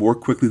move more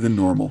quickly than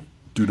normal,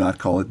 do not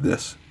call it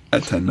this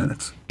at 10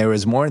 minutes. There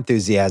was more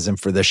enthusiasm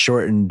for the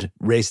shortened,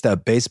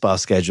 raced-up baseball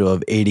schedule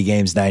of 80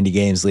 games, 90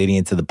 games leading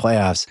into the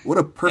playoffs. What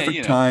a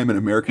perfect time in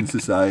American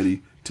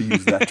society to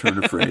use that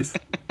turn of phrase.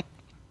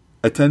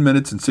 At 10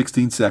 minutes and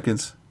 16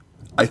 seconds,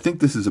 I think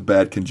this is a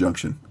bad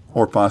conjunction,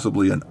 or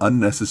possibly an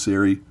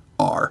unnecessary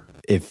R.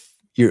 If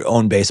you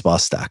own baseball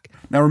stock.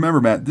 Now remember,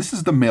 Matt, this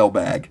is the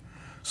mailbag.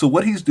 So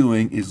what he's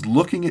doing is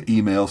looking at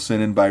emails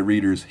sent in by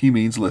readers, he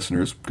means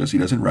listeners, because he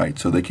doesn't write,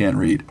 so they can't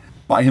read,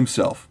 by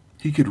himself.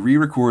 He could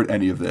re-record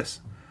any of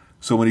this.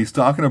 So when he's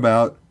talking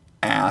about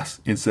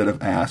ass instead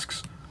of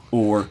asks,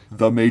 or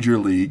the Major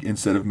League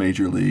instead of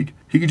Major League,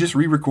 he could just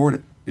re-record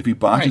it. If he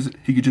botches it,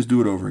 he could just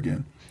do it over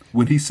again.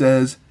 When he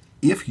says,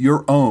 if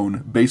you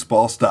own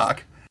baseball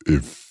stock.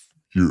 If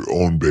you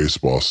own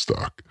baseball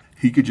stock.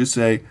 He could just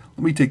say,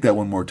 let me take that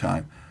one more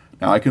time.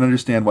 Now, I can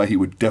understand why he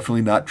would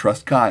definitely not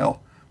trust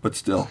Kyle, but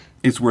still,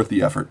 it's worth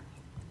the effort.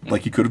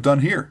 Like he could have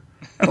done here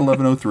at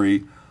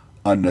 11:03,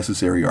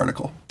 unnecessary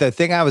article. The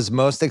thing I was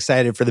most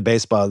excited for the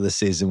baseball this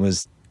season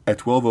was at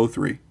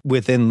 12:03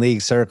 within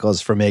league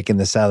circles for making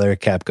the salary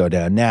cap go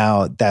down.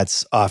 Now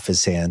that's off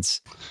his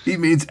hands. He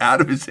means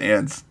out of his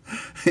hands.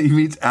 He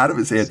means out of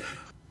his hands.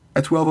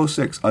 At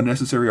 12:06,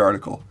 unnecessary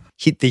article.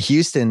 The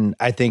Houston,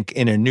 I think,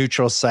 in a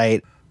neutral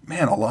site.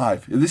 Man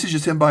alive. This is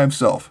just him by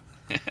himself.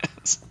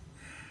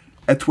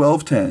 At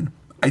 12:10,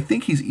 I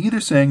think he's either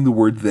saying the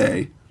word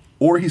they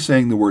or he's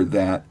saying the word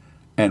that,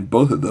 and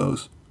both of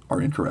those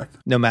are incorrect.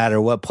 No matter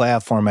what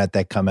playoff format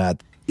that come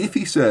out. If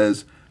he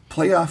says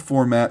playoff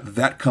format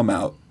that come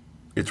out,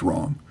 it's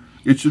wrong.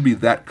 It should be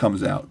that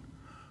comes out.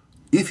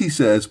 If he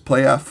says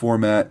playoff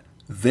format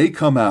they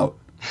come out,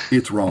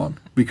 it's wrong.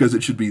 Because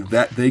it should be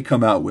that they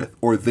come out with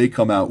or they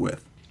come out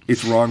with.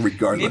 It's wrong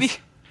regardless.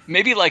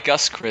 Maybe like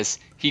us, Chris,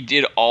 he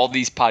did all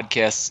these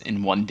podcasts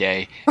in one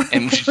day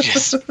and was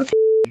just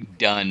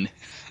done.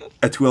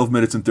 At 12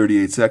 minutes and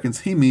 38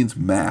 seconds, he means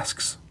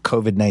masks.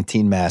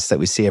 COVID-19 masks that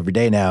we see every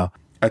day now.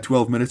 At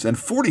 12 minutes and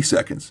 40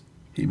 seconds,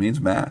 he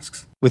means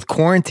masks. With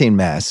quarantine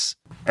masks.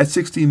 At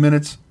 16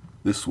 minutes,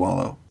 this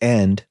swallow.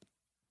 And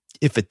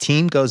if a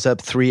team goes up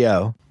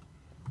 3-0.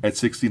 At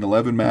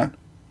 16:11, Matt,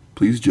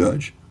 please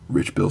judge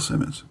Rich Bill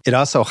Simmons. It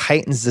also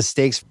heightens the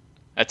stakes.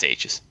 That's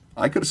H's.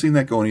 I could have seen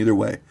that going either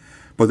way.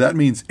 But that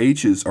means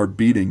H's are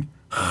beating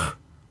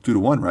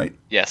 2-1, right?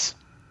 Yes.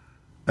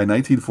 At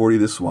 1940,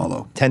 this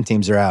swallow. 10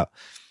 teams are out.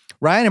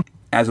 Ryan,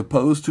 As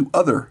opposed to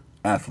other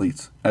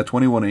athletes at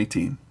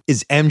 21:18.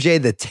 is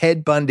MJ the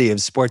Ted Bundy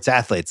of sports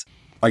athletes?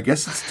 I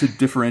guess it's to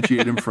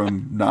differentiate him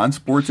from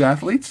non-sports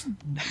athletes,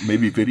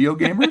 maybe video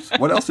gamers.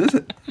 What else is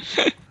it?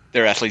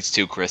 They're athletes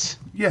too, Chris.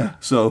 Yeah,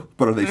 so,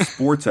 but are they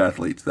sports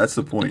athletes? That's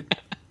the point.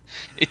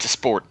 It's a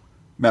sport.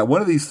 Matt,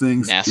 one of these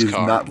things is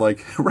NASCAR. not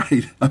like,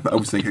 right, I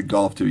was thinking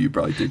golf too, you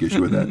probably take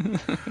issue with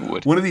that.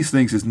 Would. One of these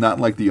things is not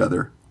like the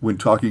other when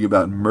talking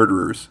about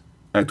murderers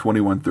at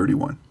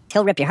 21:31.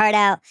 He'll rip your heart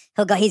out.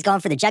 He's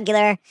going for the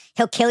jugular.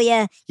 He'll kill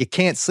you. You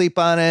can't sleep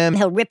on him.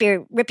 He'll rip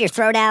your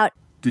throat out.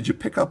 Did you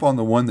pick up on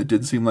the one that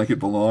didn't seem like it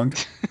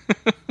belonged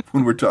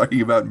when we're talking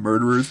about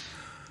murderers?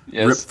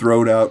 Yes. Rip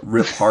throat out,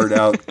 rip heart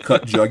out,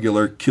 cut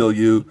jugular, kill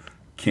you,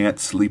 can't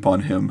sleep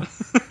on him.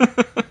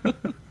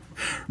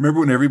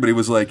 Remember when everybody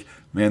was like,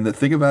 man, the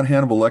thing about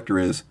Hannibal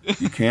Lecter is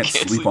you can't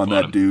sleep on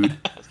that him. dude.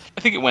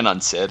 I think it went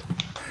unsaid.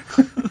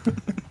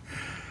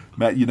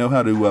 Matt, you know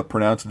how to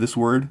pronounce this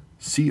word?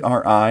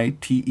 Criterion?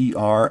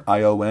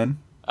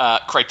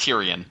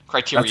 Criterion.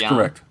 That's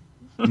correct.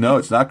 No,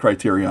 it's not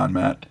Criterion,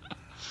 Matt.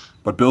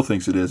 But Bill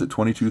thinks it is at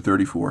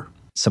 22:34.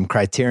 Some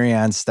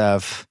Criterion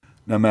stuff.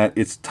 Now, Matt,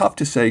 it's tough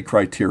to say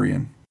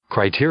Criterion.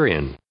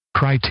 Criterion.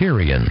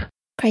 Criterion.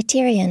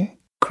 Criterion.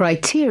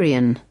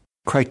 Criterion.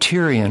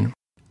 Criterion.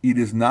 It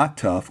is not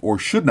tough, or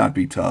should not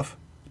be tough,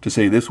 to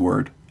say this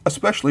word,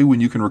 especially when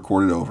you can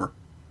record it over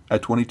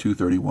at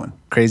 22:31.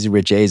 Crazy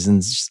Rich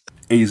Asians.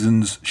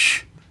 Asians,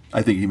 shh.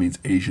 I think he means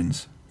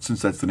Asians,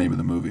 since that's the name of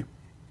the movie.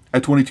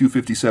 At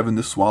 22:57,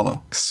 this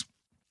swallow.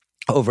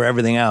 Over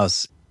everything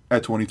else.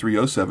 At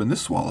 23:07,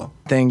 this swallow.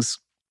 Things.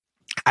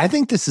 I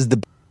think this is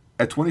the...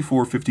 At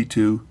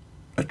 24:52,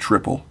 a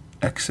triple,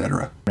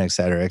 etc. Et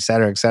cetera, et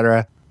cetera, et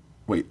cetera.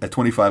 Wait, at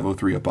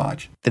 25:03, a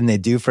botch. Than they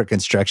do for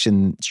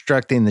constructing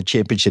the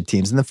championship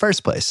teams in the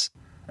first place.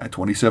 At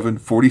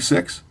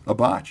 27:46, a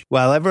botch.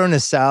 While everyone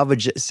is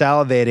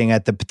salivating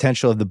at the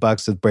potential of the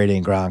Bucks with Brady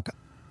and Gronk.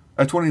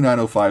 At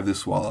 29:05, this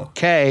swallow.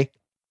 K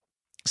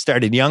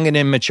started young and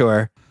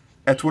immature.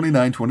 At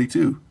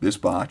 29:22, this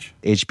botch.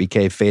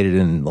 HBK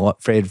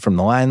faded from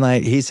the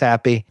limelight. He's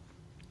happy.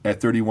 At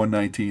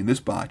 31:19, this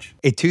botch.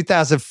 A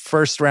 2003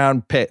 first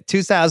round pick.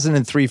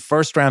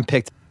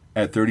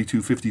 At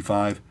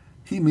 32:55,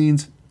 he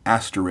means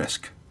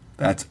asterisk.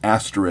 That's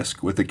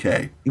asterisk with a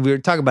K. We were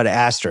talking about an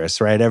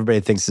asterisk, right? Everybody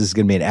thinks this is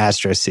going to be an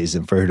asterisk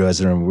season for who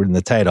doesn't remember in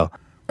the title.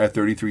 At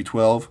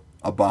 33:12,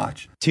 a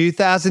botch.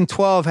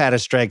 2012 had a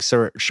strike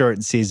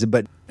shortened season,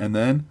 but... And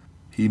then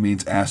he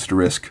means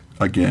asterisk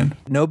again.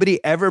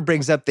 Nobody ever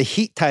brings up the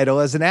Heat title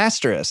as an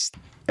asterisk.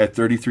 At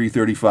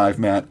 33:35,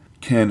 Matt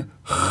can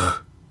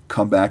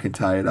come back and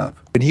tie it up.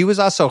 And he was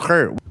also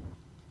hurt.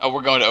 Oh,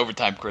 we're going to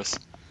overtime, Chris.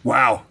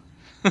 Wow.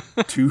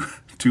 two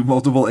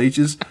multiple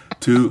H's,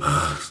 two.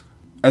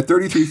 At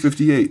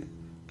 33:58,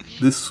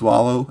 this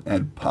swallow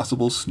and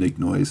possible snake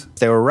noise.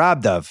 They were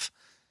robbed of.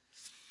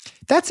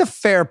 That's a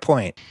fair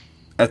point.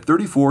 At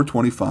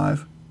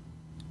 34:25,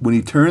 when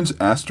he turns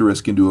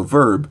asterisk into a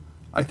verb,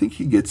 I think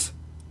he gets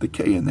the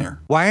K in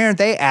there. Why aren't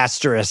they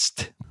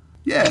asterisked?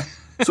 Yeah.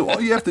 So all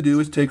you have to do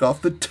is take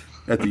off the T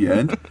at the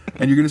end,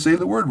 and you're going to say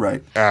the word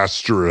right.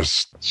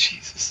 Asterisk.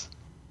 Jesus.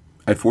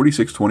 At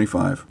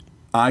 46:25,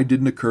 I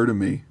didn't occur to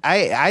me.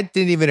 I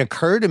didn't even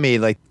occur to me.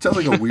 Like, sounds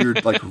like a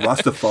weird, like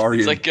Rastafarian.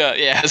 It's like,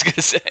 yeah, I was going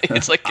to say.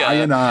 It's like, I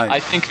and I. I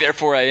think,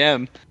 therefore I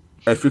am.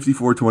 At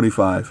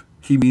 54:25,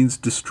 he means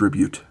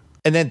distribute.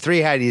 And then 3,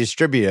 how do you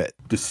distribute it?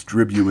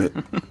 Distribute it.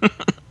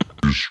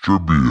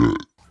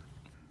 Distribute.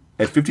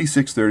 At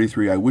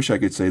 56:33, I wish I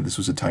could say this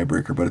was a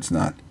tiebreaker, but it's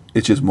not.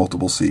 It's just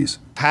multiple C's.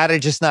 How to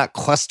just not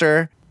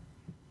cluster?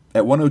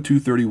 At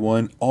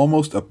 102:31,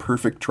 almost a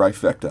perfect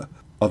trifecta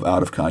of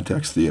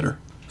out-of-context theater.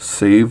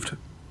 Saved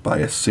by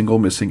a single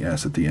missing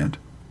S at the end.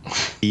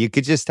 You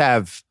could just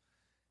have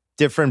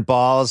different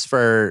balls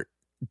for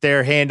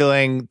they're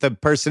handling the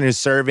person who's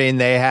serving.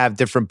 They have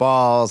different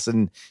balls,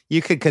 and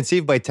you could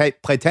conceivably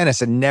play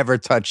tennis and never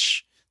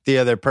touch the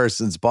other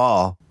person's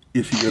ball.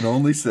 If you had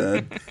only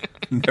said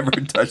never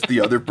touch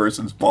the other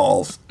person's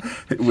balls,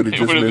 it would have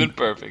just been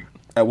perfect.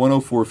 At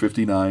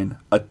 104:59,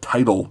 a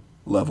tidal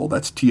level.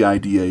 That's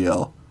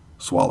TIDAL.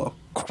 Swallow.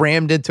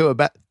 Crammed into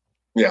a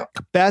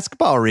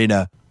basketball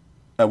arena.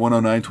 At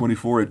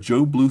 109:24, a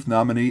Joe Bluth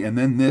nominee, and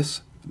then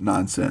this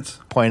nonsense.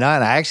 Point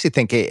on. I actually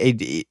think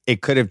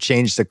it could have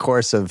changed the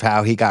course of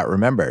how he got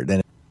remembered.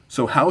 And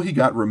so how he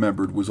got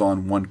remembered was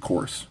on one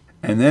course.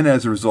 And then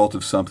as a result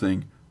of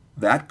something,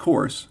 that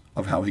course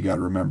of how he got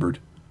remembered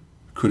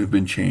could have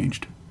been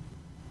changed.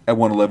 At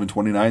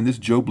 111.29, this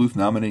Joe Bluth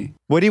nominee.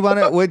 What do you want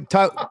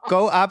to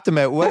go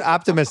optimistic? What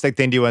optimistic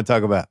thing do you want to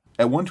talk about?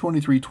 At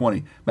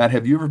 123.20, Matt,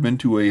 have you ever been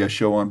to a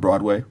show on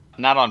Broadway?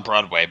 Not on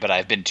Broadway, but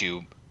I've been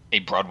to a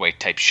Broadway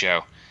type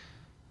show.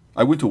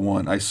 I went to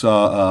one. I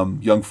saw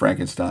Young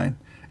Frankenstein,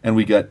 and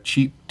we got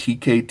cheap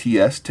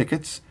TKTS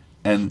tickets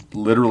and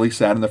literally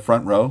sat in the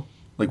front row,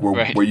 like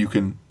where you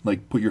can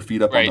like put your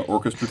feet up on the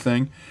orchestra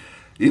thing.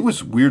 It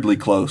was weirdly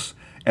close.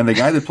 And the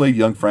guy that played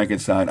Young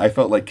Frankenstein, I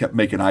felt like kept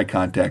making eye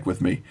contact with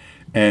me,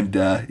 and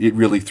it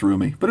really threw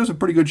me. But it was a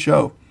pretty good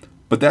show.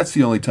 But that's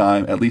the only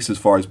time, at least as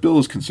far as Bill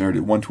is concerned,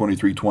 at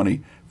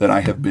 123.20, that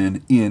I have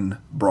been in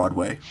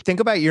Broadway. Think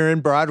about you're in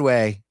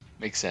Broadway.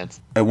 Makes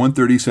sense. At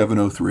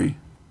 137.03,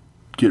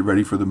 get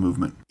ready for the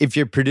movement. If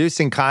you're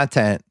producing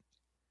content,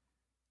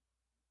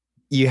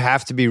 you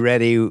have to be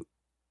ready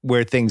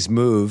where things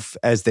move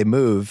as they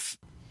move.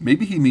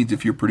 Maybe he means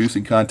if you're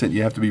producing content,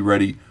 you have to be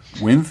ready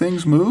when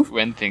things move.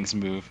 When things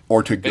move.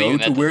 Or to go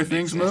to where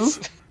things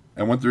move.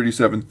 At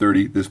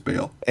 137.30, this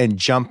bail. And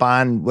jump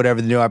on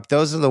whatever the new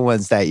those are the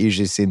ones that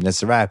usually seem to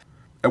survive.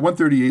 At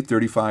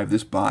 138.35,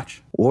 this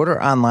botch.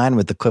 Order online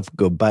with the Cliff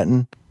Go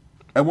button.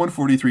 At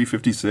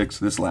 143.56,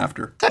 this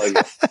laughter.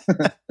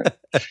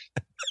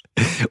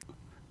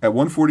 At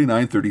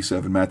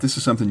 149.37, Matt, this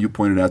is something you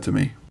pointed out to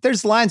me.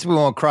 There's lines we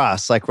won't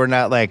cross. Like, we're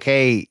not like,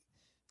 hey,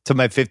 to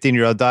my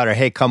 15-year-old daughter,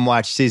 hey, come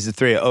watch season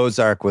 3 of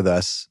Ozark with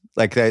us.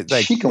 Like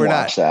she can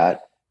watch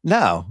that.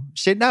 No,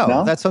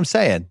 that's what I'm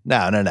saying.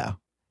 No,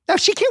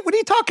 she can't. What are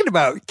you talking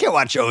about? You can't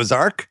watch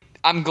Ozark.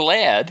 I'm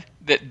glad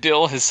that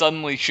Bill has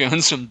suddenly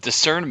shown some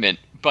discernment,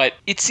 but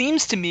it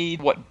seems to me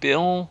what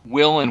Bill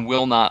will and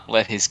will not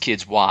let his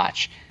kids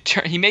watch.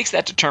 He makes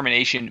that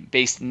determination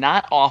based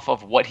not off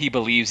of what he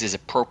believes is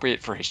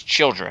appropriate for his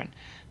children,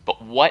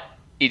 but what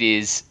it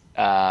is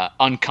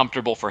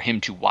uncomfortable for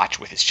him to watch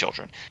with his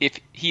children. If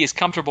he is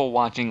comfortable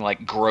watching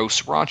like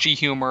gross, raunchy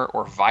humor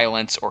or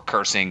violence or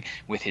cursing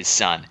with his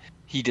son,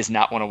 he does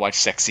not want to watch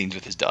sex scenes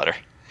with his daughter.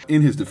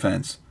 In his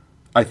defense,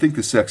 I think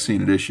the sex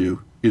scene at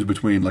issue is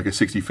between like a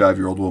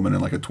 65-year-old woman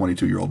and like a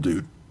 22-year-old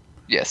dude.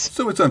 Yes.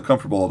 So it's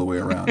uncomfortable all the way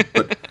around,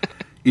 but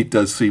it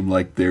does seem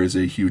like there's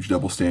a huge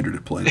double standard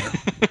at play there.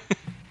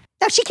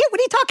 No, she can't. What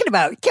are you talking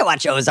about? You can't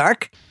watch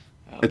Ozark.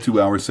 At 2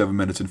 hours, 7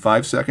 minutes, and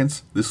 5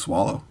 seconds, this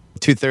swallow.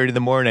 2:30 in the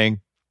morning.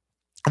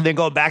 And then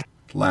go back.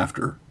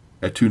 Laughter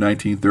at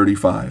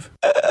 2:19:35.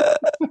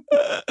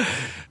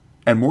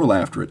 And more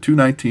laughter at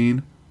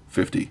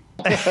 2:19:50.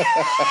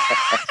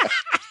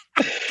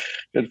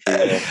 Good for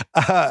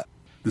you.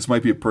 This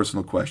might be a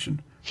personal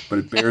question, but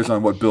it bears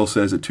on what Bill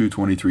says at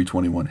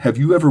 2:23:21. Have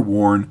you ever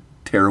worn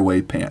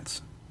tearaway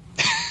pants?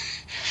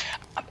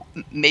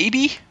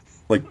 Maybe.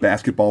 Like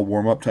basketball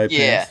warm-up type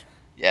pants?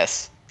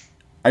 Yes.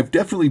 I've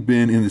definitely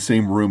been in the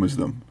same room as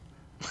them,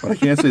 but I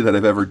can't say that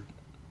I've ever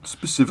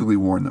specifically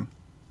worn them.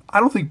 I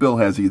don't think Bill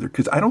has either,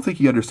 because I don't think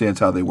he understands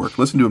how they work.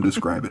 Listen to him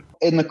describe it.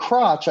 In the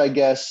crotch, I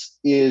guess,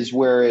 is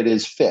where it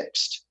is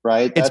fixed,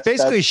 right? It's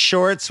basically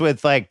shorts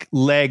with like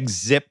legs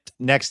zipped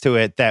next to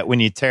it that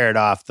when you tear it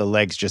off, the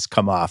legs just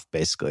come off,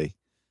 basically.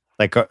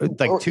 Like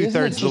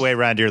 2/3 of the way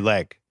around your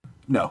leg.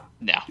 No,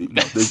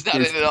 that's not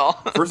it at all.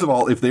 First of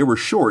all, if they were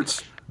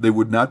shorts, they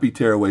would not be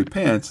tearaway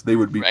pants. They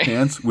would be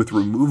pants with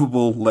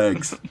removable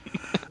legs.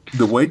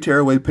 The way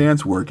tearaway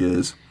pants work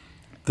is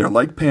they're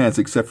like pants,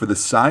 except for the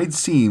side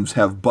seams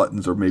have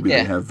buttons, or maybe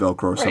they have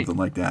Velcro or something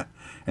like that.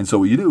 And so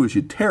what you do is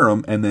you tear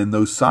them, and then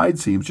those side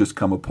seams just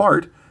come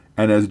apart.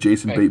 And as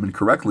Jason Bateman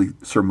correctly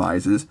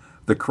surmises,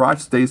 the crotch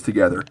stays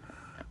together.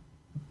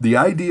 The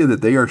idea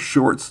that they are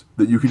shorts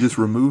that you can just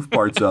remove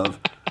parts of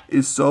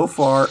is so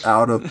far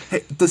out of.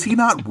 Hey, does he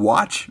not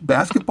watch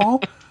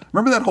basketball?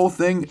 Remember that whole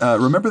thing?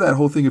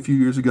 A few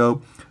years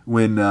ago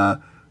when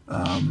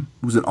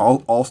was it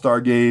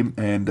All-Star game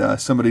and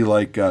somebody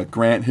like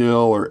Grant Hill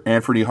or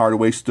Anthony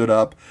Hardaway stood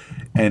up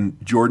and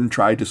Jordan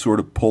tried to sort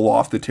of pull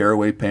off the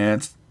tearaway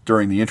pants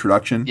during the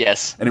introduction.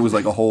 Yes. And it was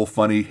like a whole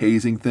funny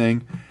hazing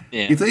thing.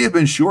 Yeah. If they had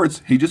been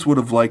shorts, he just would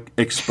have like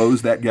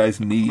exposed that guy's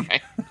knee.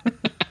 Right.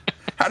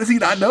 How does he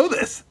not know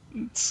this?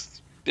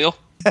 It's Bill.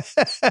 At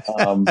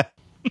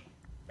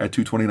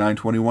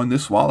 2:29:21,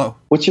 this swallow.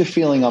 What's your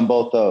feeling on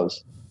both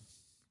those?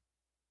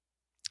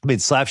 I mean,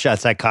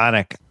 Slapshot's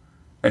iconic.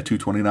 At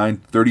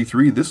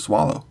 2:29:33, this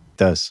swallow.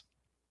 Does.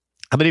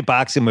 How many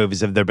boxing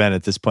movies have there been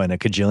at this point? A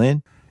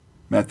cajillion?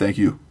 Matt, thank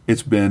you.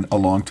 It's been a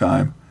long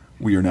time.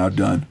 We are now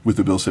done with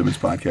the Bill Simmons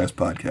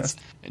podcast.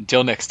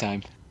 Until next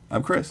time.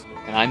 I'm Chris.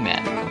 And I'm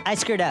Matt. I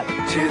screwed up. To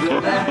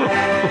the land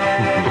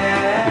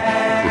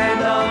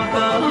of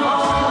the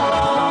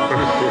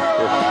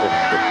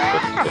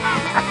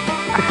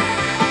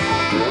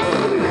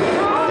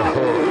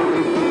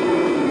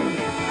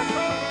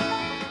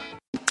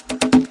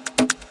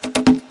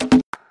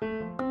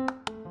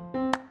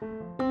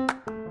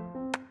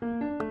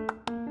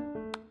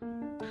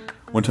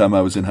One time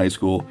I was in high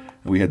school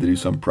and we had to do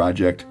some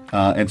project.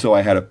 And so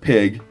I had a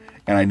pig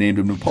and I named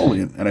him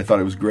Napoleon and I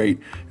thought it was great.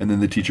 And then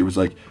the teacher was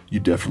like,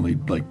 you definitely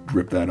like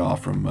ripped that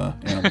off from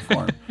Animal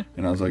Farm.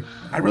 And I was like,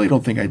 I really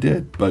don't think I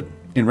did, but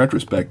In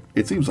retrospect,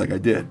 it seems like I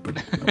did, but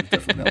that was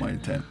definitely not my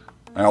intent.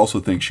 I also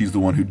think she's the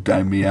one who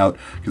dimed me out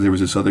because there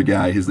was this other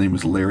guy. His name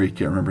was Larry.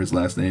 Can't remember his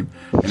last name.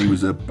 And he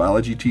was a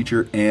biology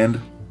teacher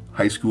and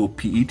high school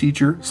PE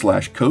teacher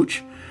 /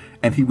 coach.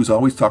 And he was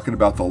always talking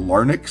about the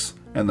larynx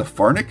and the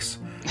pharynx.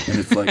 And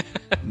it's like,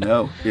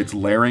 no, it's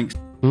larynx.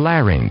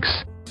 Larynx.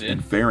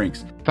 And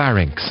pharynx.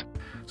 Pharynx.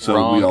 So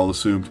Wrong. we all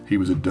assumed he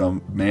was a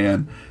dumb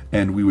man,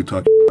 and we would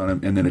talk on him,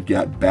 and then it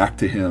got back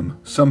to him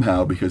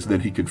somehow because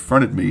then he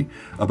confronted me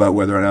about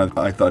whether or not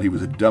I thought he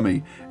was a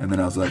dummy, and then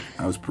I was like,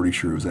 I was pretty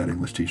sure it was that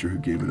English teacher who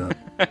gave it up.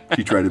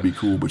 She tried to be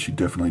cool, but she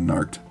definitely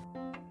narked.